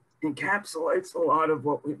encapsulates a lot of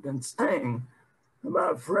what we've been saying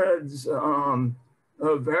about Fred's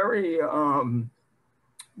very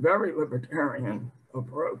libertarian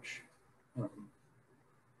approach.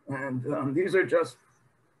 These are just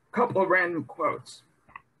a couple of random quotes.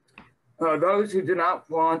 Those who do not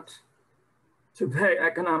want to pay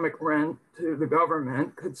economic rent to the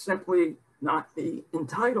government could simply not be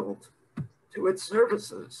entitled to its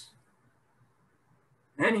services.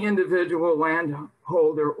 Any individual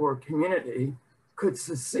landholder or community could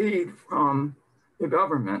secede from the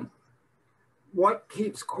government. What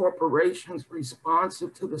keeps corporations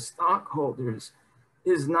responsive to the stockholders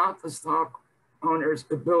is not the stock owners'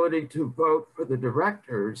 ability to vote for the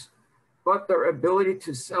directors, but their ability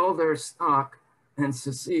to sell their stock and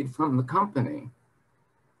secede from the company.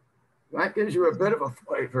 That gives you a bit of a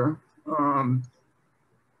flavor.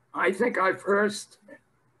 I think I first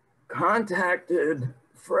contacted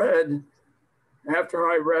Fred after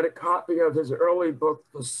I read a copy of his early book,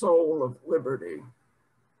 The Soul of Liberty.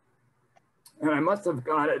 And I must have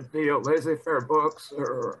got it via Laissez-Faire Books,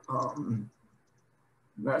 or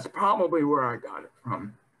that's probably where I got it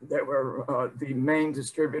from. They were the main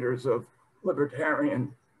distributors of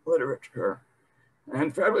libertarian literature.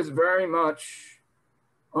 And Fred was very much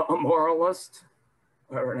a moralist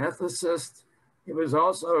or an ethicist. He was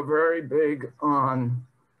also very big on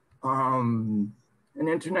an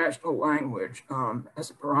international language,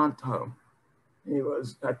 Esperanto. He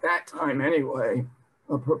was, at that time anyway,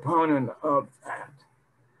 a proponent of that.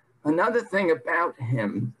 Another thing about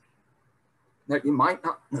him that you might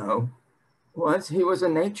not know was he was a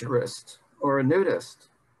naturist or a nudist.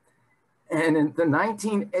 And in the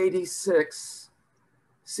 1986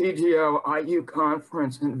 CGO-IU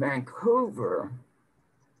conference in Vancouver,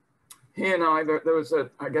 he and I, there was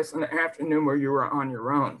I guess an afternoon where you were on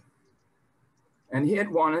your own. And he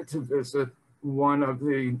had wanted to visit one of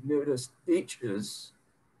the nudist beaches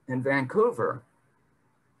in Vancouver.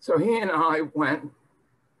 So he and I went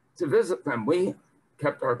to visit them. We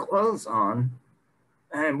kept our clothes on,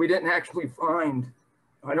 and we didn't actually find,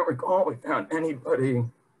 I don't recall we found anybody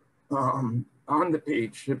on the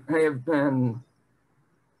beach. It may have been,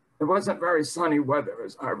 it wasn't very sunny weather,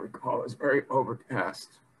 as I recall. It was very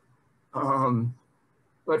overcast.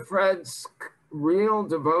 But Fred's real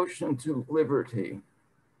devotion to liberty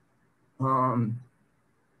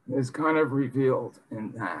is kind of revealed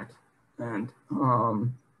in that. And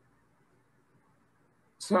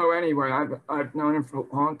so anyway, I've known him for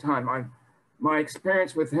a long time. My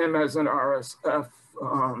experience with him as an RSF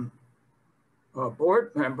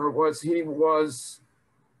board member was he was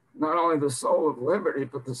not only the soul of liberty,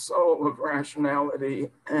 but the soul of rationality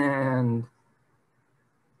and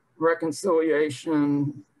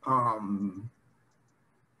reconciliation.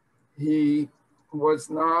 He was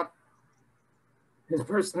not, his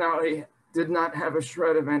personality did not have a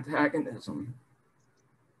shred of antagonism.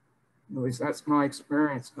 At least that's my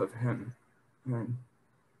experience of him. And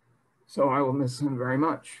so I will miss him very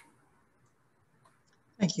much.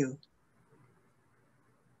 Thank you.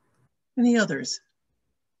 Any others?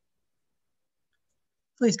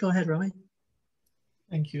 Please go ahead, Roy.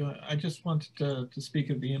 Thank you. I just wanted to speak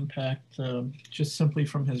of the impact just simply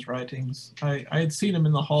from his writings. I had seen him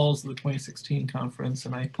in the halls of the 2016 conference,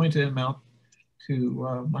 and I pointed him out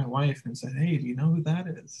to my wife and said, hey, do you know who that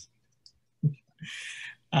is?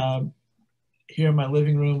 Here in my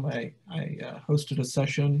living room, I hosted a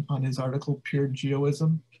session on his article, Pure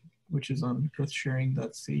Geoism, which is on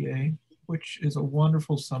earthsharing.ca, which is a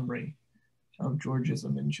wonderful summary of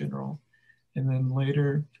Georgism in general. And then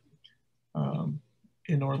later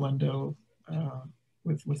in Orlando,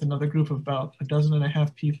 with another group of about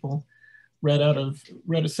 12.5 people, read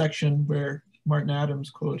a section where Martin Adams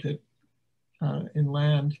quoted in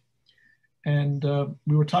Land. And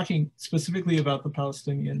we were talking specifically about the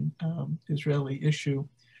Palestinian-Israeli issue.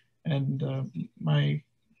 And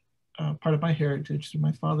part of my heritage through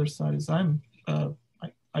my father's side is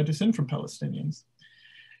I descend from Palestinians.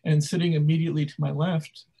 And sitting immediately to my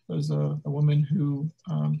left was a woman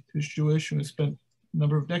who's Jewish, who has spent a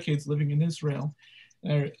number of decades living in Israel.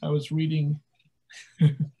 And I was reading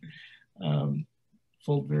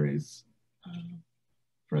Foldvary's,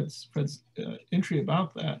 Fred's entry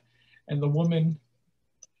about that. And the woman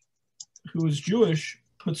who is Jewish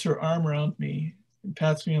puts her arm around me and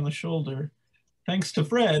pats me on the shoulder, thanks to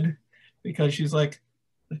Fred, because she's like,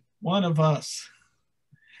 one of us.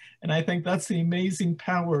 And I think that's the amazing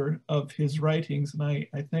power of his writings. And I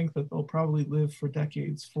think that they'll probably live for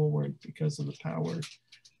decades forward because of the power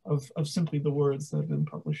of simply the words that have been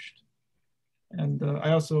published. And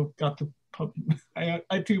I also got to,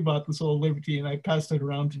 I too bought The Soul of Liberty, and I passed it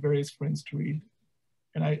around to various friends to read.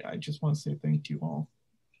 And I just want to say thank you all.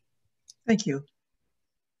 Thank you.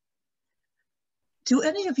 Do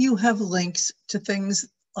any of you have links to things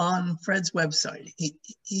on Fred's website? He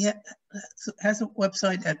has a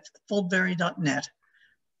website at foldvary.net,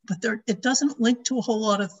 but it doesn't link to a whole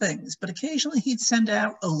lot of things, but occasionally he'd send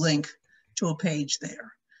out a link to a page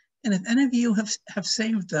there. And if any of you have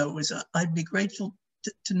saved those, I'd be grateful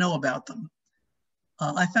to know about them.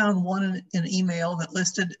 I found one in an email that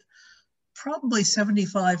listed probably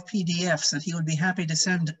 75 PDFs that he would be happy to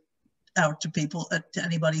send out to people, to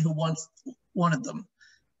anybody who wanted them.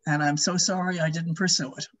 And I'm so sorry I didn't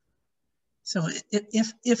pursue it. So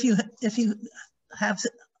if you have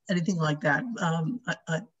anything like that,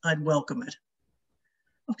 I'd welcome it.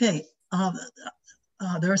 Okay,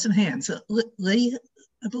 there are some hands. Lee,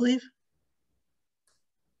 I believe.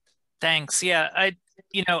 Thanks. Yeah, I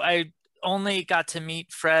only got to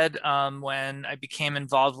meet Fred when I became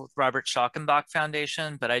involved with Robert Schockenbach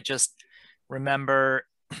Foundation, but I just remember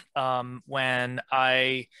when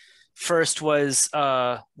I first was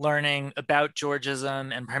learning about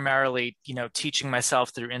Georgism and primarily, teaching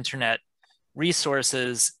myself through internet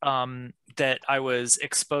resources, that I was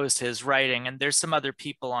exposed to his writing. And there's some other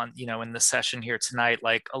people on, in the session here tonight,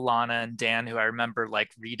 like Alana and Dan, who I remember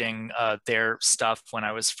reading their stuff when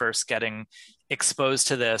I was first getting exposed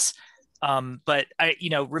to this. But I,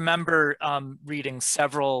 remember reading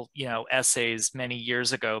several, essays many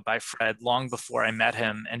years ago by Fred, long before I met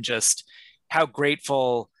him, and just how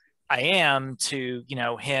grateful I am to,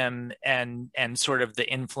 him and sort of the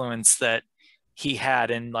influence that he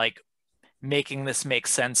had in making this make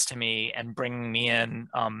sense to me and bringing me in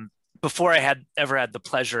before I had ever had the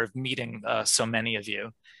pleasure of meeting so many of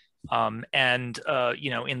you. In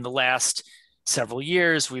the last several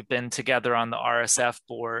years, we've been together on the RSF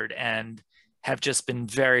board and have just been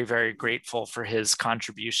very, very grateful for his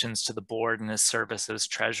contributions to the board and his service as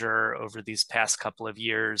treasurer over these past couple of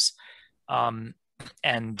years.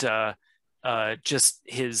 Just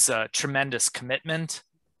his tremendous commitment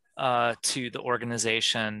to the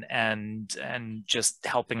organization and just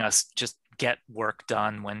helping us just get work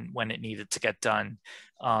done when it needed to get done,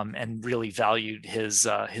 and really valued his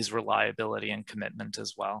reliability and commitment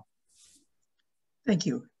as well. Thank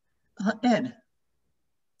you. Ed.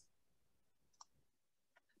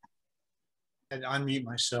 I'd unmute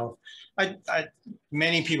myself.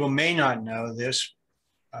 Many people may not know this.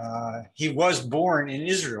 He was born in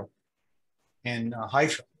Israel, in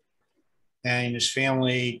Haifa. And his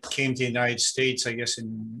family came to the United States, I guess, in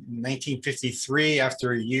 1953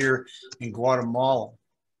 after a year in Guatemala.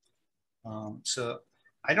 So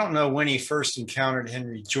I don't know when he first encountered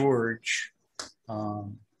Henry George.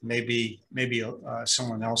 Maybe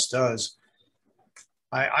someone else does.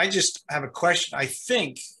 I just have a question. I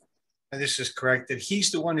think, and this is correct, that he's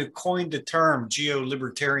the one who coined the term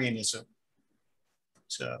geo-libertarianism.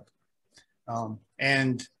 So,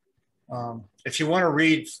 if you want to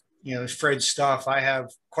read, Fred's stuff, I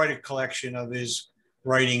have quite a collection of his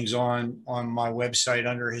writings on my website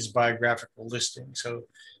under his biographical listing. So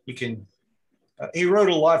you can, he wrote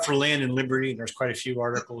a lot for Land and Liberty, and there's quite a few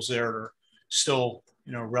articles there that are still,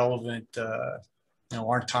 relevant,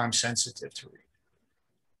 aren't time sensitive to read.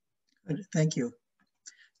 Good, thank you.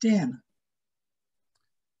 Dan.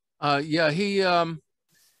 Yeah, he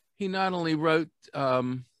not only wrote,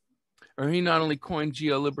 or he not only coined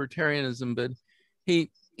geo-libertarianism, but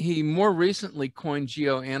he more recently coined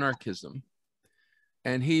geo-anarchism.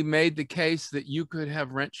 And he made the case that you could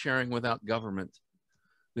have rent sharing without government,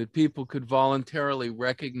 that people could voluntarily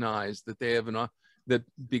recognize that they have that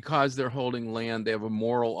because they're holding land, they have a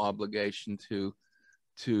moral obligation to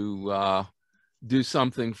do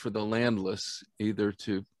something for the landless, either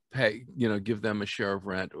to pay, give them a share of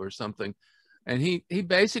rent or something. And he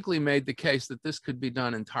basically made the case that this could be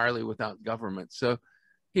done entirely without government. So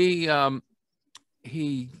he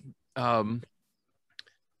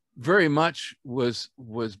very much was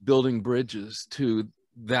building bridges to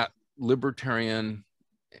that libertarian.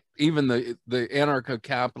 Even the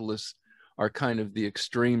anarcho-capitalists are kind of the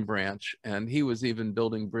extreme branch, and he was even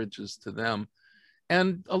building bridges to them.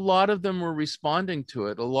 And a lot of them were responding to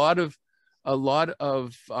it. A lot of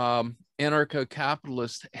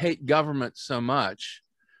anarcho-capitalists hate government so much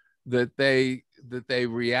that they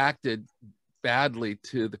reacted badly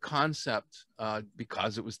to the concept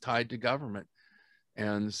because it was tied to government.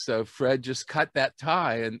 And so Fred just cut that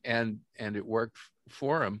tie, and it worked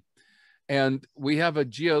for him. And we have a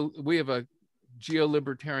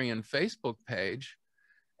geo-libertarian Facebook page,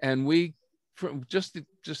 and we just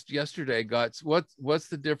yesterday got what's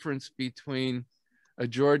the difference between a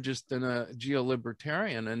Georgist and a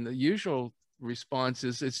geo-libertarian, and the usual response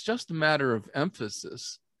is it's just a matter of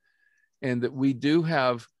emphasis, and that we do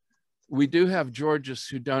have Georgists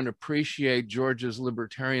who don't appreciate Georgia's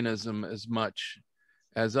libertarianism as much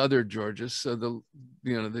as other Georgists. So the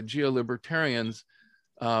geo-libertarians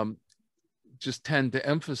just tend to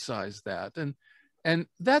emphasize that, and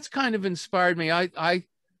that's kind of inspired me.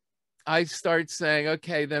 I start saying,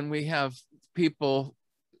 okay, then we have people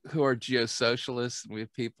who are geo-socialists, and we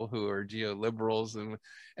have people who are geo-liberals, and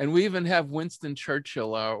we even have Winston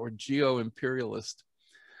Churchill, or geo-imperialist,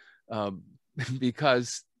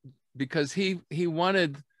 because he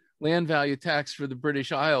wanted land value tax for the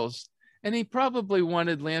British Isles, and he probably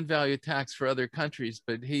wanted land value tax for other countries,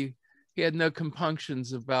 but he had no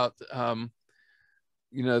compunctions about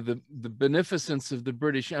the beneficence of the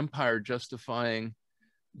British Empire justifying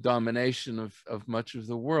domination of much of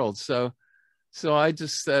the world. So I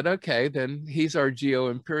just said, okay, then he's our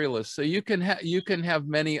geo-imperialist. So you can have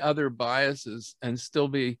many other biases and still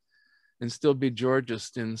be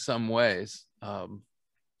Georgist in some ways. I'm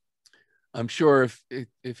sure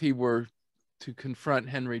if he were to confront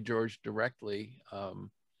Henry George directly,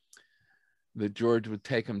 that George would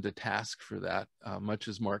take him to task for that, much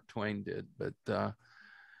as Mark Twain did. But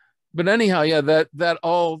anyhow, yeah, that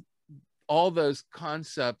all those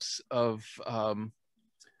concepts of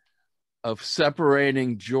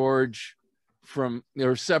separating George from,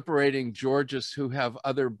 or separating Georgists who have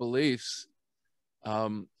other beliefs,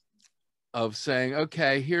 of saying,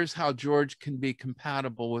 okay, here's how George can be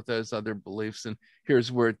compatible with those other beliefs, and here's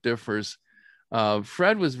where it differs.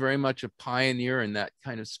 Fred was very much a pioneer in that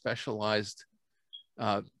kind of specialized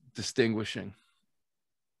distinguishing.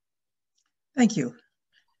 Thank you.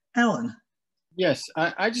 Alan. Yes,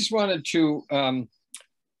 I just wanted to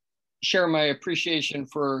share my appreciation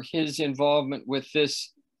for his involvement with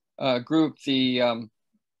this group, the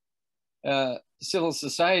Civil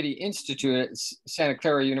Society Institute at Santa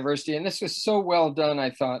Clara University. And this was so well done, I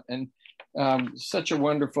thought, and such a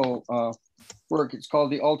wonderful work. It's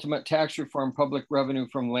called The Ultimate Tax Reform, Public Revenue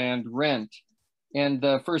from Land Rent. And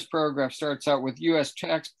the first paragraph starts out with, U.S.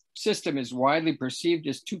 tax system is widely perceived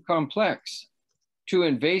as too complex, too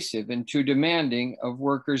invasive, and too demanding of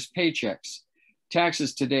workers' paychecks.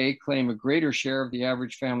 Taxes today claim a greater share of the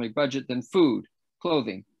average family budget than food,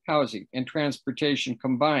 clothing, housing, and transportation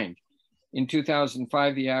combined. In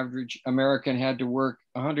 2005, the average American had to work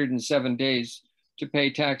 107 days to pay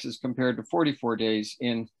taxes compared to 44 days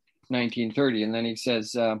in 1930. And then he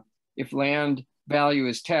says, if land value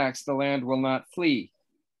is taxed, the land will not flee,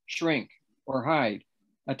 shrink, or hide.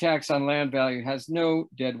 A tax on land value has no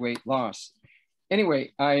deadweight loss.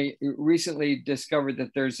 Anyway, I recently discovered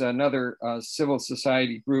that there's another civil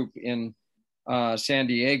society group in San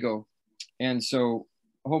Diego. And so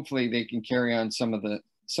hopefully they can carry on some of the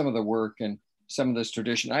work and some of this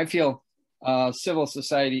tradition. I feel Civil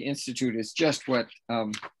Society Institute is just what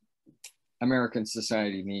American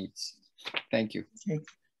society needs. Thank you. Okay.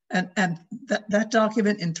 And that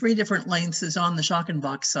document in 3 different lengths is on the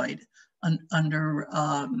Schockenbach site under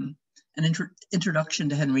an introduction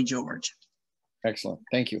to Henry George. Excellent.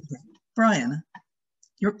 Thank you. Brian,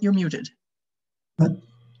 you're muted.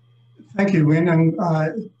 Thank you, Wynne, and I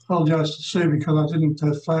apologise to Sue because I didn't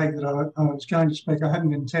flag that I was going to speak. I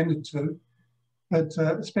hadn't intended to, but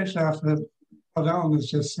especially after what Alan has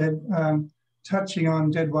just said, touching on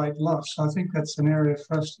deadweight loss, I think that's an area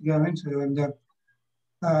for us to go into. And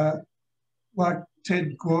like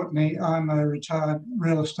Ted Courtney, I'm a retired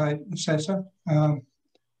real estate assessor.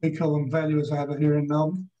 We call them valuers over here in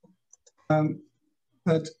Melbourne.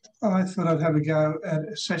 But I thought I'd have a go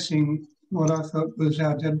at assessing what I thought was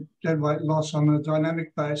our deadweight loss on a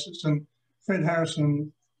dynamic basis. And Fred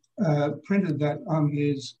Harrison printed that on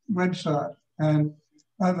his website. And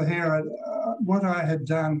over here, what I had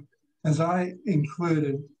done is I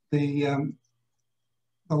included the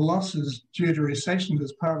losses due to recession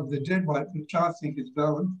as part of the deadweight, which I think is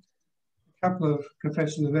valid. A couple of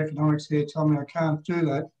professors of economics here tell me I can't do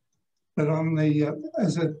that. But on the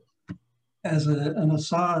as an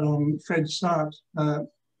aside on Fred's site, Fred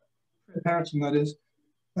Harrison, that is,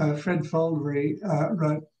 Fred Foldvary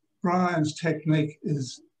wrote, Brian's technique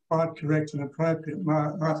is quite correct and appropriate.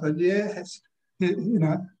 I thought, yes, you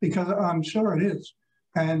know, because I'm sure it is.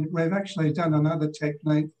 And we've actually done another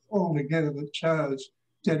technique altogether that shows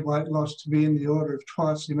deadweight loss to be in the order of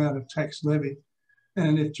twice the amount of tax levy.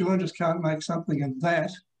 And if Georges can't make something of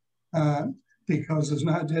that, because there's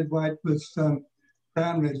no deadweight with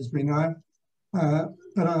brown red, as we know,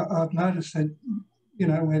 but I've noticed that, you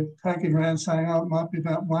know, we're poking around saying, oh, it might be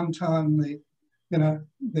about 1 time the, you know,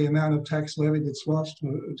 the amount of tax levy that's lost,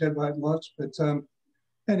 or deadweight loss. But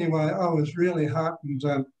anyway, I was really heartened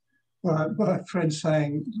by Fred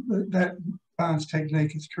saying that Barnes'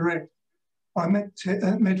 technique is correct. I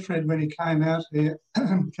met Fred when he came out here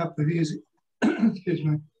a couple of years, excuse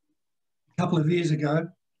me, a couple of years ago,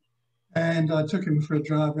 and I took him for a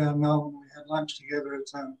drive around Melbourne. We had lunch together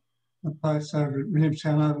at a place over at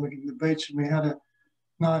Williamstown overlooking the beach, and we had a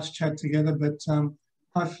nice chat together. But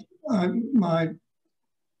my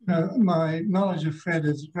knowledge of Fred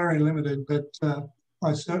is very limited, but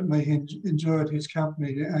I certainly enjoyed his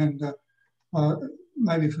company, and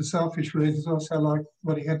maybe for selfish reasons, also like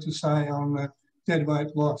what he had to say on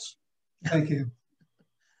deadweight loss. Thank you.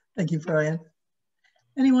 Thank you, Brian.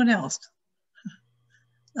 Anyone else?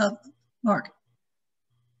 Mark.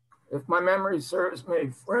 If my memory serves me,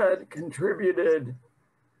 Fred contributed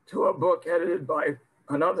to a book edited by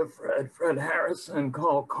another Fred Harrison,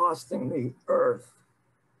 called Costing the Earth.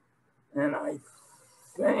 And I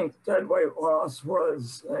think deadweight loss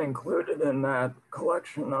was included in that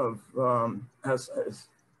collection of essays.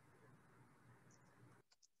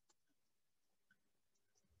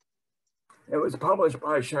 It was published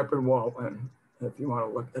by Shepard Walton, if you want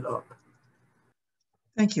to look it up.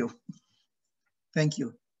 Thank you. Thank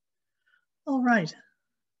you. All right.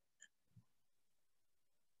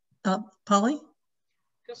 Polly?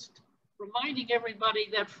 Just reminding everybody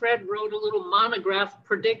that Fred wrote a little monograph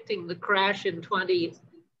predicting the crash in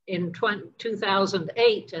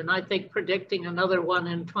 2008, and I think predicting another one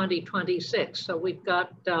in 2026. So we've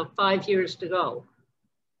got 5 years to go.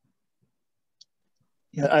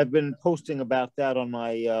 Yeah, I've been posting about that on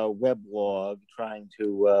my weblog, trying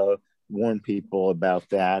to warn people about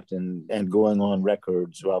that and going on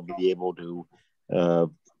record, so I'll be able to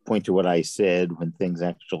point to what I said when things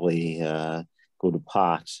actually go to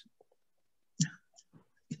pot.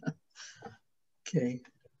 Okay.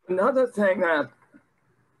 Another thing that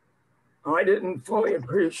I didn't fully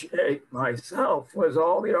appreciate myself was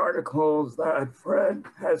all the articles that Fred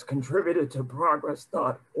has contributed to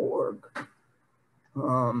progress.org.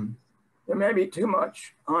 There may be too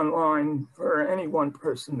much online for any one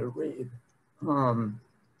person to read.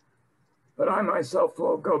 But I myself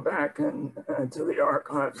will go back and to the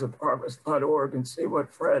archives of progress.org and see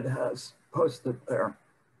what Fred has posted there.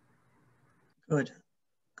 Good,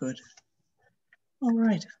 good. All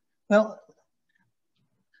right. Well,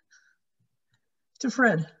 to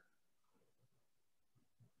Fred.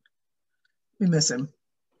 We miss him.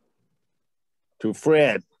 To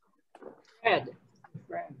Fred. Fred.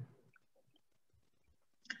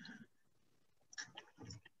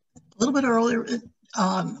 A little bit earlier,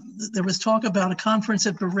 there was talk about a conference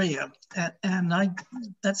at Berea, and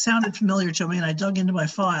that sounded familiar to me, and I dug into my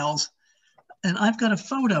files, and I've got a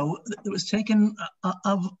photo that was taken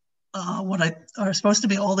of what are supposed to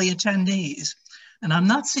be all the attendees, and I'm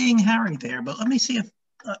not seeing Harry there, but let me see if,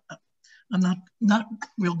 I'm not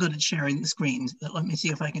real good at sharing the screens, but let me see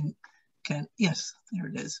if I can yes, there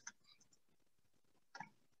it is.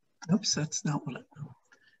 Oops, that's not what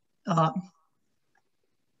I,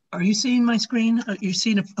 are you seeing my screen? Are you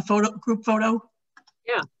seeing a photo, group photo?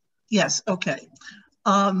 Yeah. Yes, okay.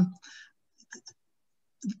 I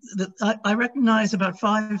recognize about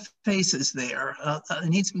 5 faces there. I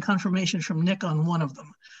need some confirmation from Nick on one of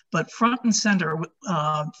them. But front and center,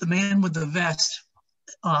 the man with the vest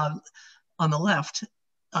on the left,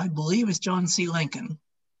 I believe is John C. Lincoln.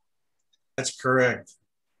 That's correct.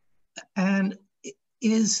 And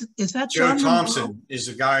is that Joe John Thompson Monroe? is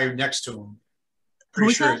the guy next to him. Who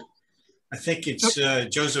is that? I think it's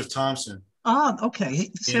Joseph Thompson. Ah, okay.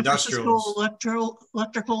 San Francisco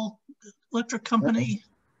Electric Company.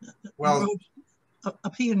 Well, a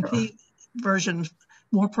P&P version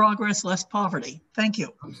More progress, less poverty. Thank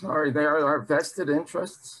you. I'm sorry, they are our vested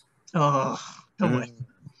interests. Oh, go away.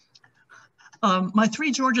 My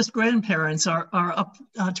three Georges grandparents are up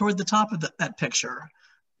toward the top of that picture.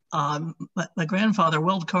 My grandfather,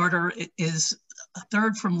 Walt Carter, is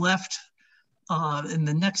third from left in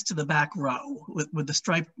the next to the back row with the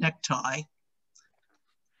striped necktie.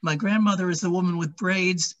 My grandmother is the woman with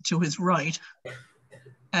braids to his right.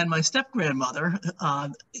 And my step-grandmother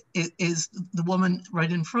is the woman right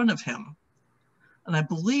in front of him. And I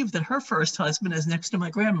believe that her first husband is next to my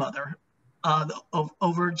grandmother,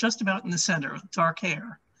 over just about in the center, dark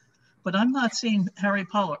hair. But I'm not seeing Harry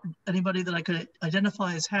Pollard, anybody that I could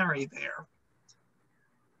identify as Harry there.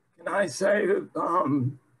 Can I say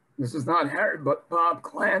that this is not Harry, but Bob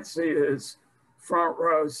Clancy is front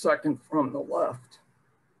row, second from the left.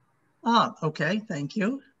 Ah, okay, thank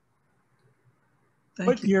you.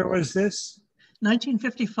 What year was this?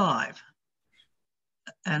 1955.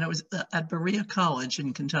 And it was at Berea College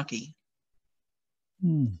in Kentucky.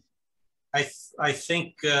 I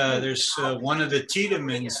think there's one of the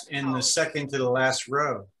Tiedemans in the second to the last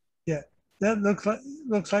row. Yeah, that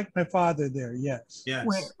looks like my father there. Yes.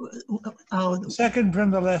 Yes. Oh, second from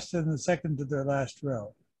the left and the second to the last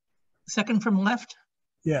row. Second from left?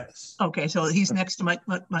 Yes. Okay, so he's next to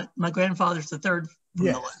my grandfather's the third from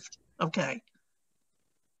the left. Okay.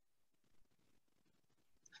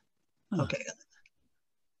 Okay.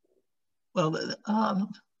 Well,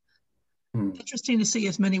 interesting to see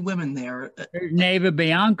as many women there. There's Neva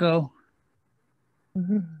Bianco.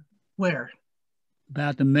 Where?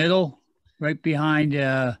 About the middle, right behind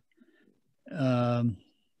the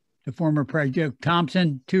former President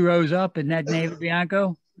Thompson, 2 rows up. Isn't that Neva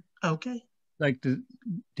Bianco? Okay. Like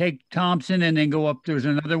take Thompson and then go up. There's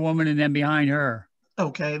another woman and then behind her.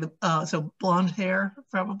 Okay. So blonde hair,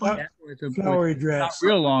 probably. Yeah, with a flowery dress. Not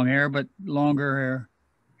real long hair, but longer hair.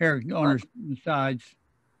 Hair on her sides.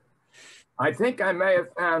 I think I may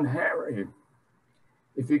have found Harry.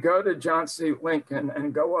 If you go to John C. Lincoln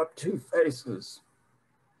and go up 2 faces.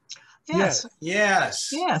 Yes. Yes.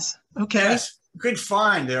 Yes. Okay. Yes. Good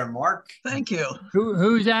find there, Mark. Thank you.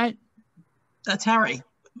 Who's that? That's Harry.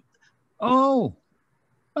 Oh.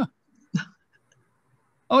 Huh.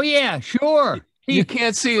 Oh yeah, sure. You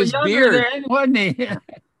can't see his beard, then, wasn't he?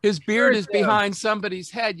 His beard is behind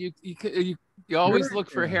somebody's head. You always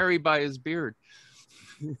look for Harry by his beard.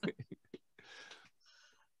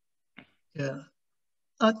 Yeah.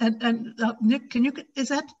 And Nick, can you is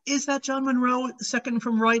that John Monroe, second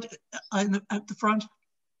from right at the front?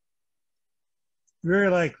 Very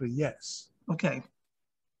likely, yes. Okay.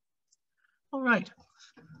 All right.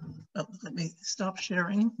 Let me stop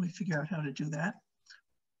sharing. Let me figure out how to do that.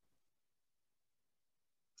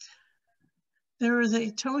 There is a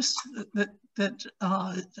toast that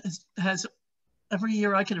has every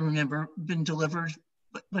year I can remember been delivered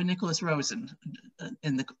by Nicholas Rosen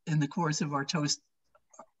in the course of our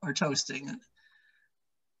toasting.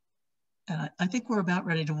 And I think we're about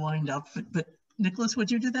ready to wind up, but Nicholas, would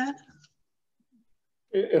you do that?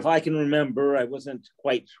 If I can remember, I wasn't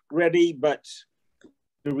quite ready, but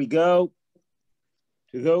here we go.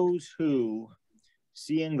 To those who,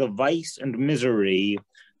 seeing the vice and misery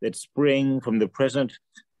that spring from the present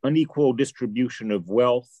unequal distribution of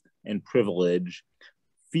wealth and privilege,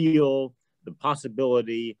 feel the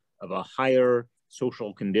possibility of a higher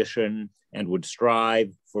social condition and would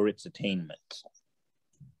strive for its attainment.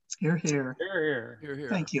 Hear, hear. Hear, hear. Hear, hear.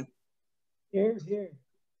 Thank you. Hear, hear.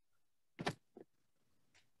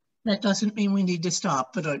 That doesn't mean we need to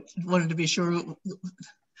stop, but I wanted to be sure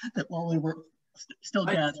that while we were still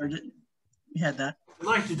gathered, we had that. I'd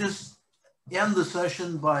like to just end the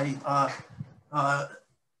session by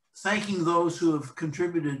thanking those who have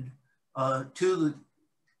contributed to the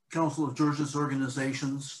Council of Georges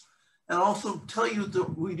organizations, and also tell you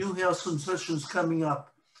that we do have some sessions coming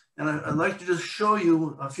up. And I'd like to just show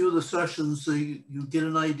you a few of the sessions so you get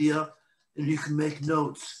an idea and you can make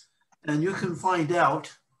notes. And you can find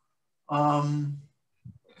out, that's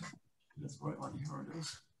the right one, here it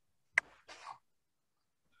is.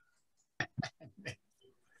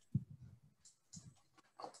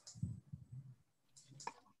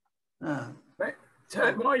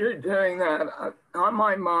 Ted, while you're doing that, on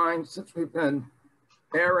my mind, since we've been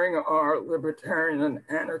airing our libertarian and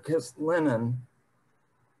anarchist linen,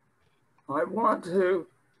 I want to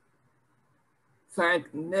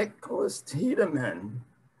thank Nicholas Tiedemann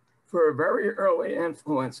for a very early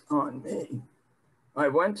influence on me. I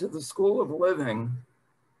went to the School of Living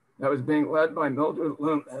that was being led by Mildred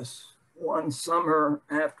Loomis one summer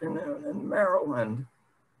afternoon in Maryland,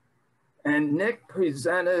 and Nick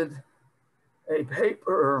presented a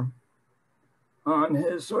paper on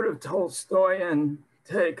his sort of Tolstoyan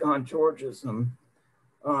take on Georgism,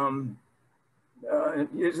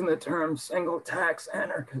 using the term single tax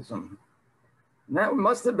anarchism. And that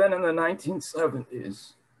must have been in the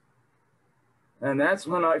 1970s. And that's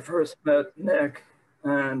when I first met Nick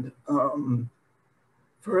and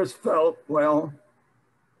first felt, well,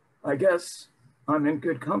 I guess I'm in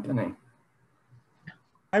good company.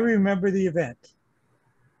 I remember the event.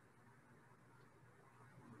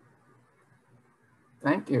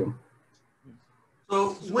 Thank you.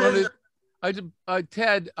 So when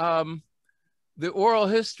Ted, the oral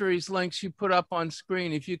histories links you put up on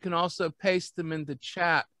screen, if you can also paste them into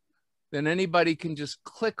chat, then anybody can just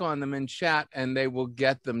click on them in chat and they will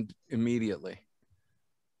get them immediately.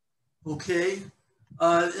 Okay.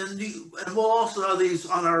 And we'll also have these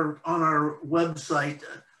on our website.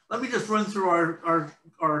 Let me just run through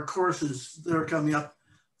our courses that are coming up.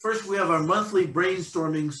 First, we have our monthly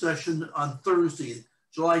brainstorming session on Thursday,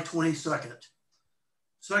 July 22nd.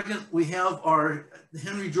 Second, we have our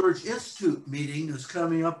Henry George Institute meeting is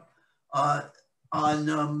coming up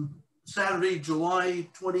on Saturday, July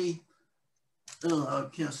 20. I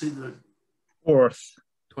can't see the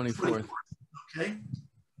 24th. Okay.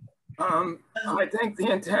 I think the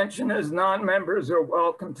intention is non-members are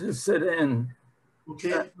welcome to sit in.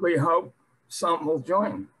 Okay. We hope some will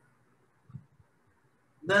join.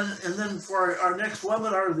 Then for our next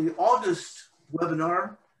webinar, the August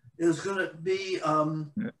webinar is going to be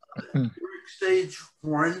Eric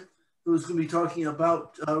Stagehorn, who's going to be talking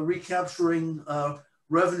about recapturing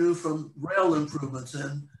revenue from rail improvements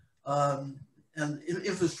and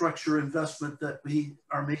infrastructure investment that we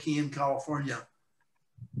are making in California.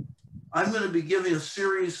 I'm going to be giving a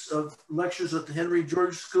series of lectures at the Henry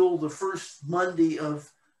George School the first Monday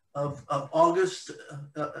of August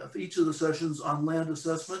of each of the sessions on land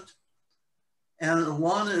assessment. And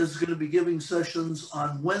Alana is going to be giving sessions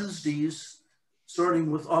on Wednesdays, starting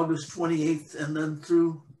with August 28th and then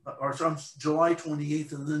through, or July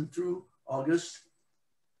 28th and then through August.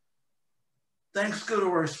 Thanks go to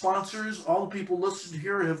our sponsors. All the people listed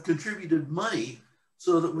here have contributed money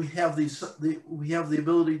so that we have the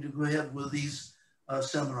ability to go ahead with these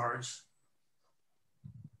seminars.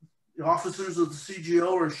 The officers of the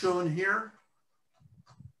CGO are shown here.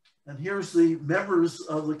 And here's the members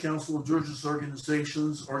of the Council of Georgia's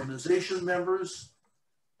Organizations, organization members,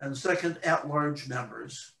 and second at-large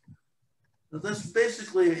members. So that's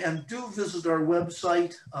basically, and do visit our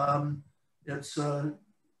website. It's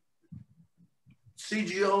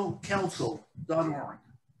cgocouncil.org.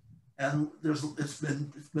 And it's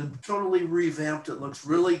been totally revamped. It looks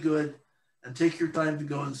really good, and take your time to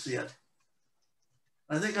go and see it.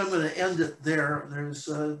 I think I'm going to end it there. There's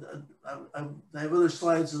I have other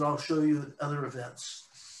slides that I'll show you at other events.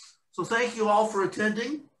 So thank you all for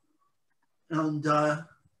attending, and I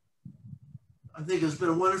think it's been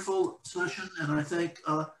a wonderful session, and I thank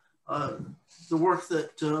the work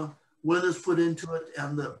that Wynn has put into it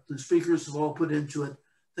and the speakers have all put into it.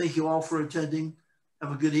 Thank you all for attending.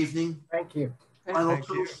 Have a good evening. Thank you. Final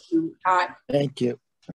toast to. Thank you.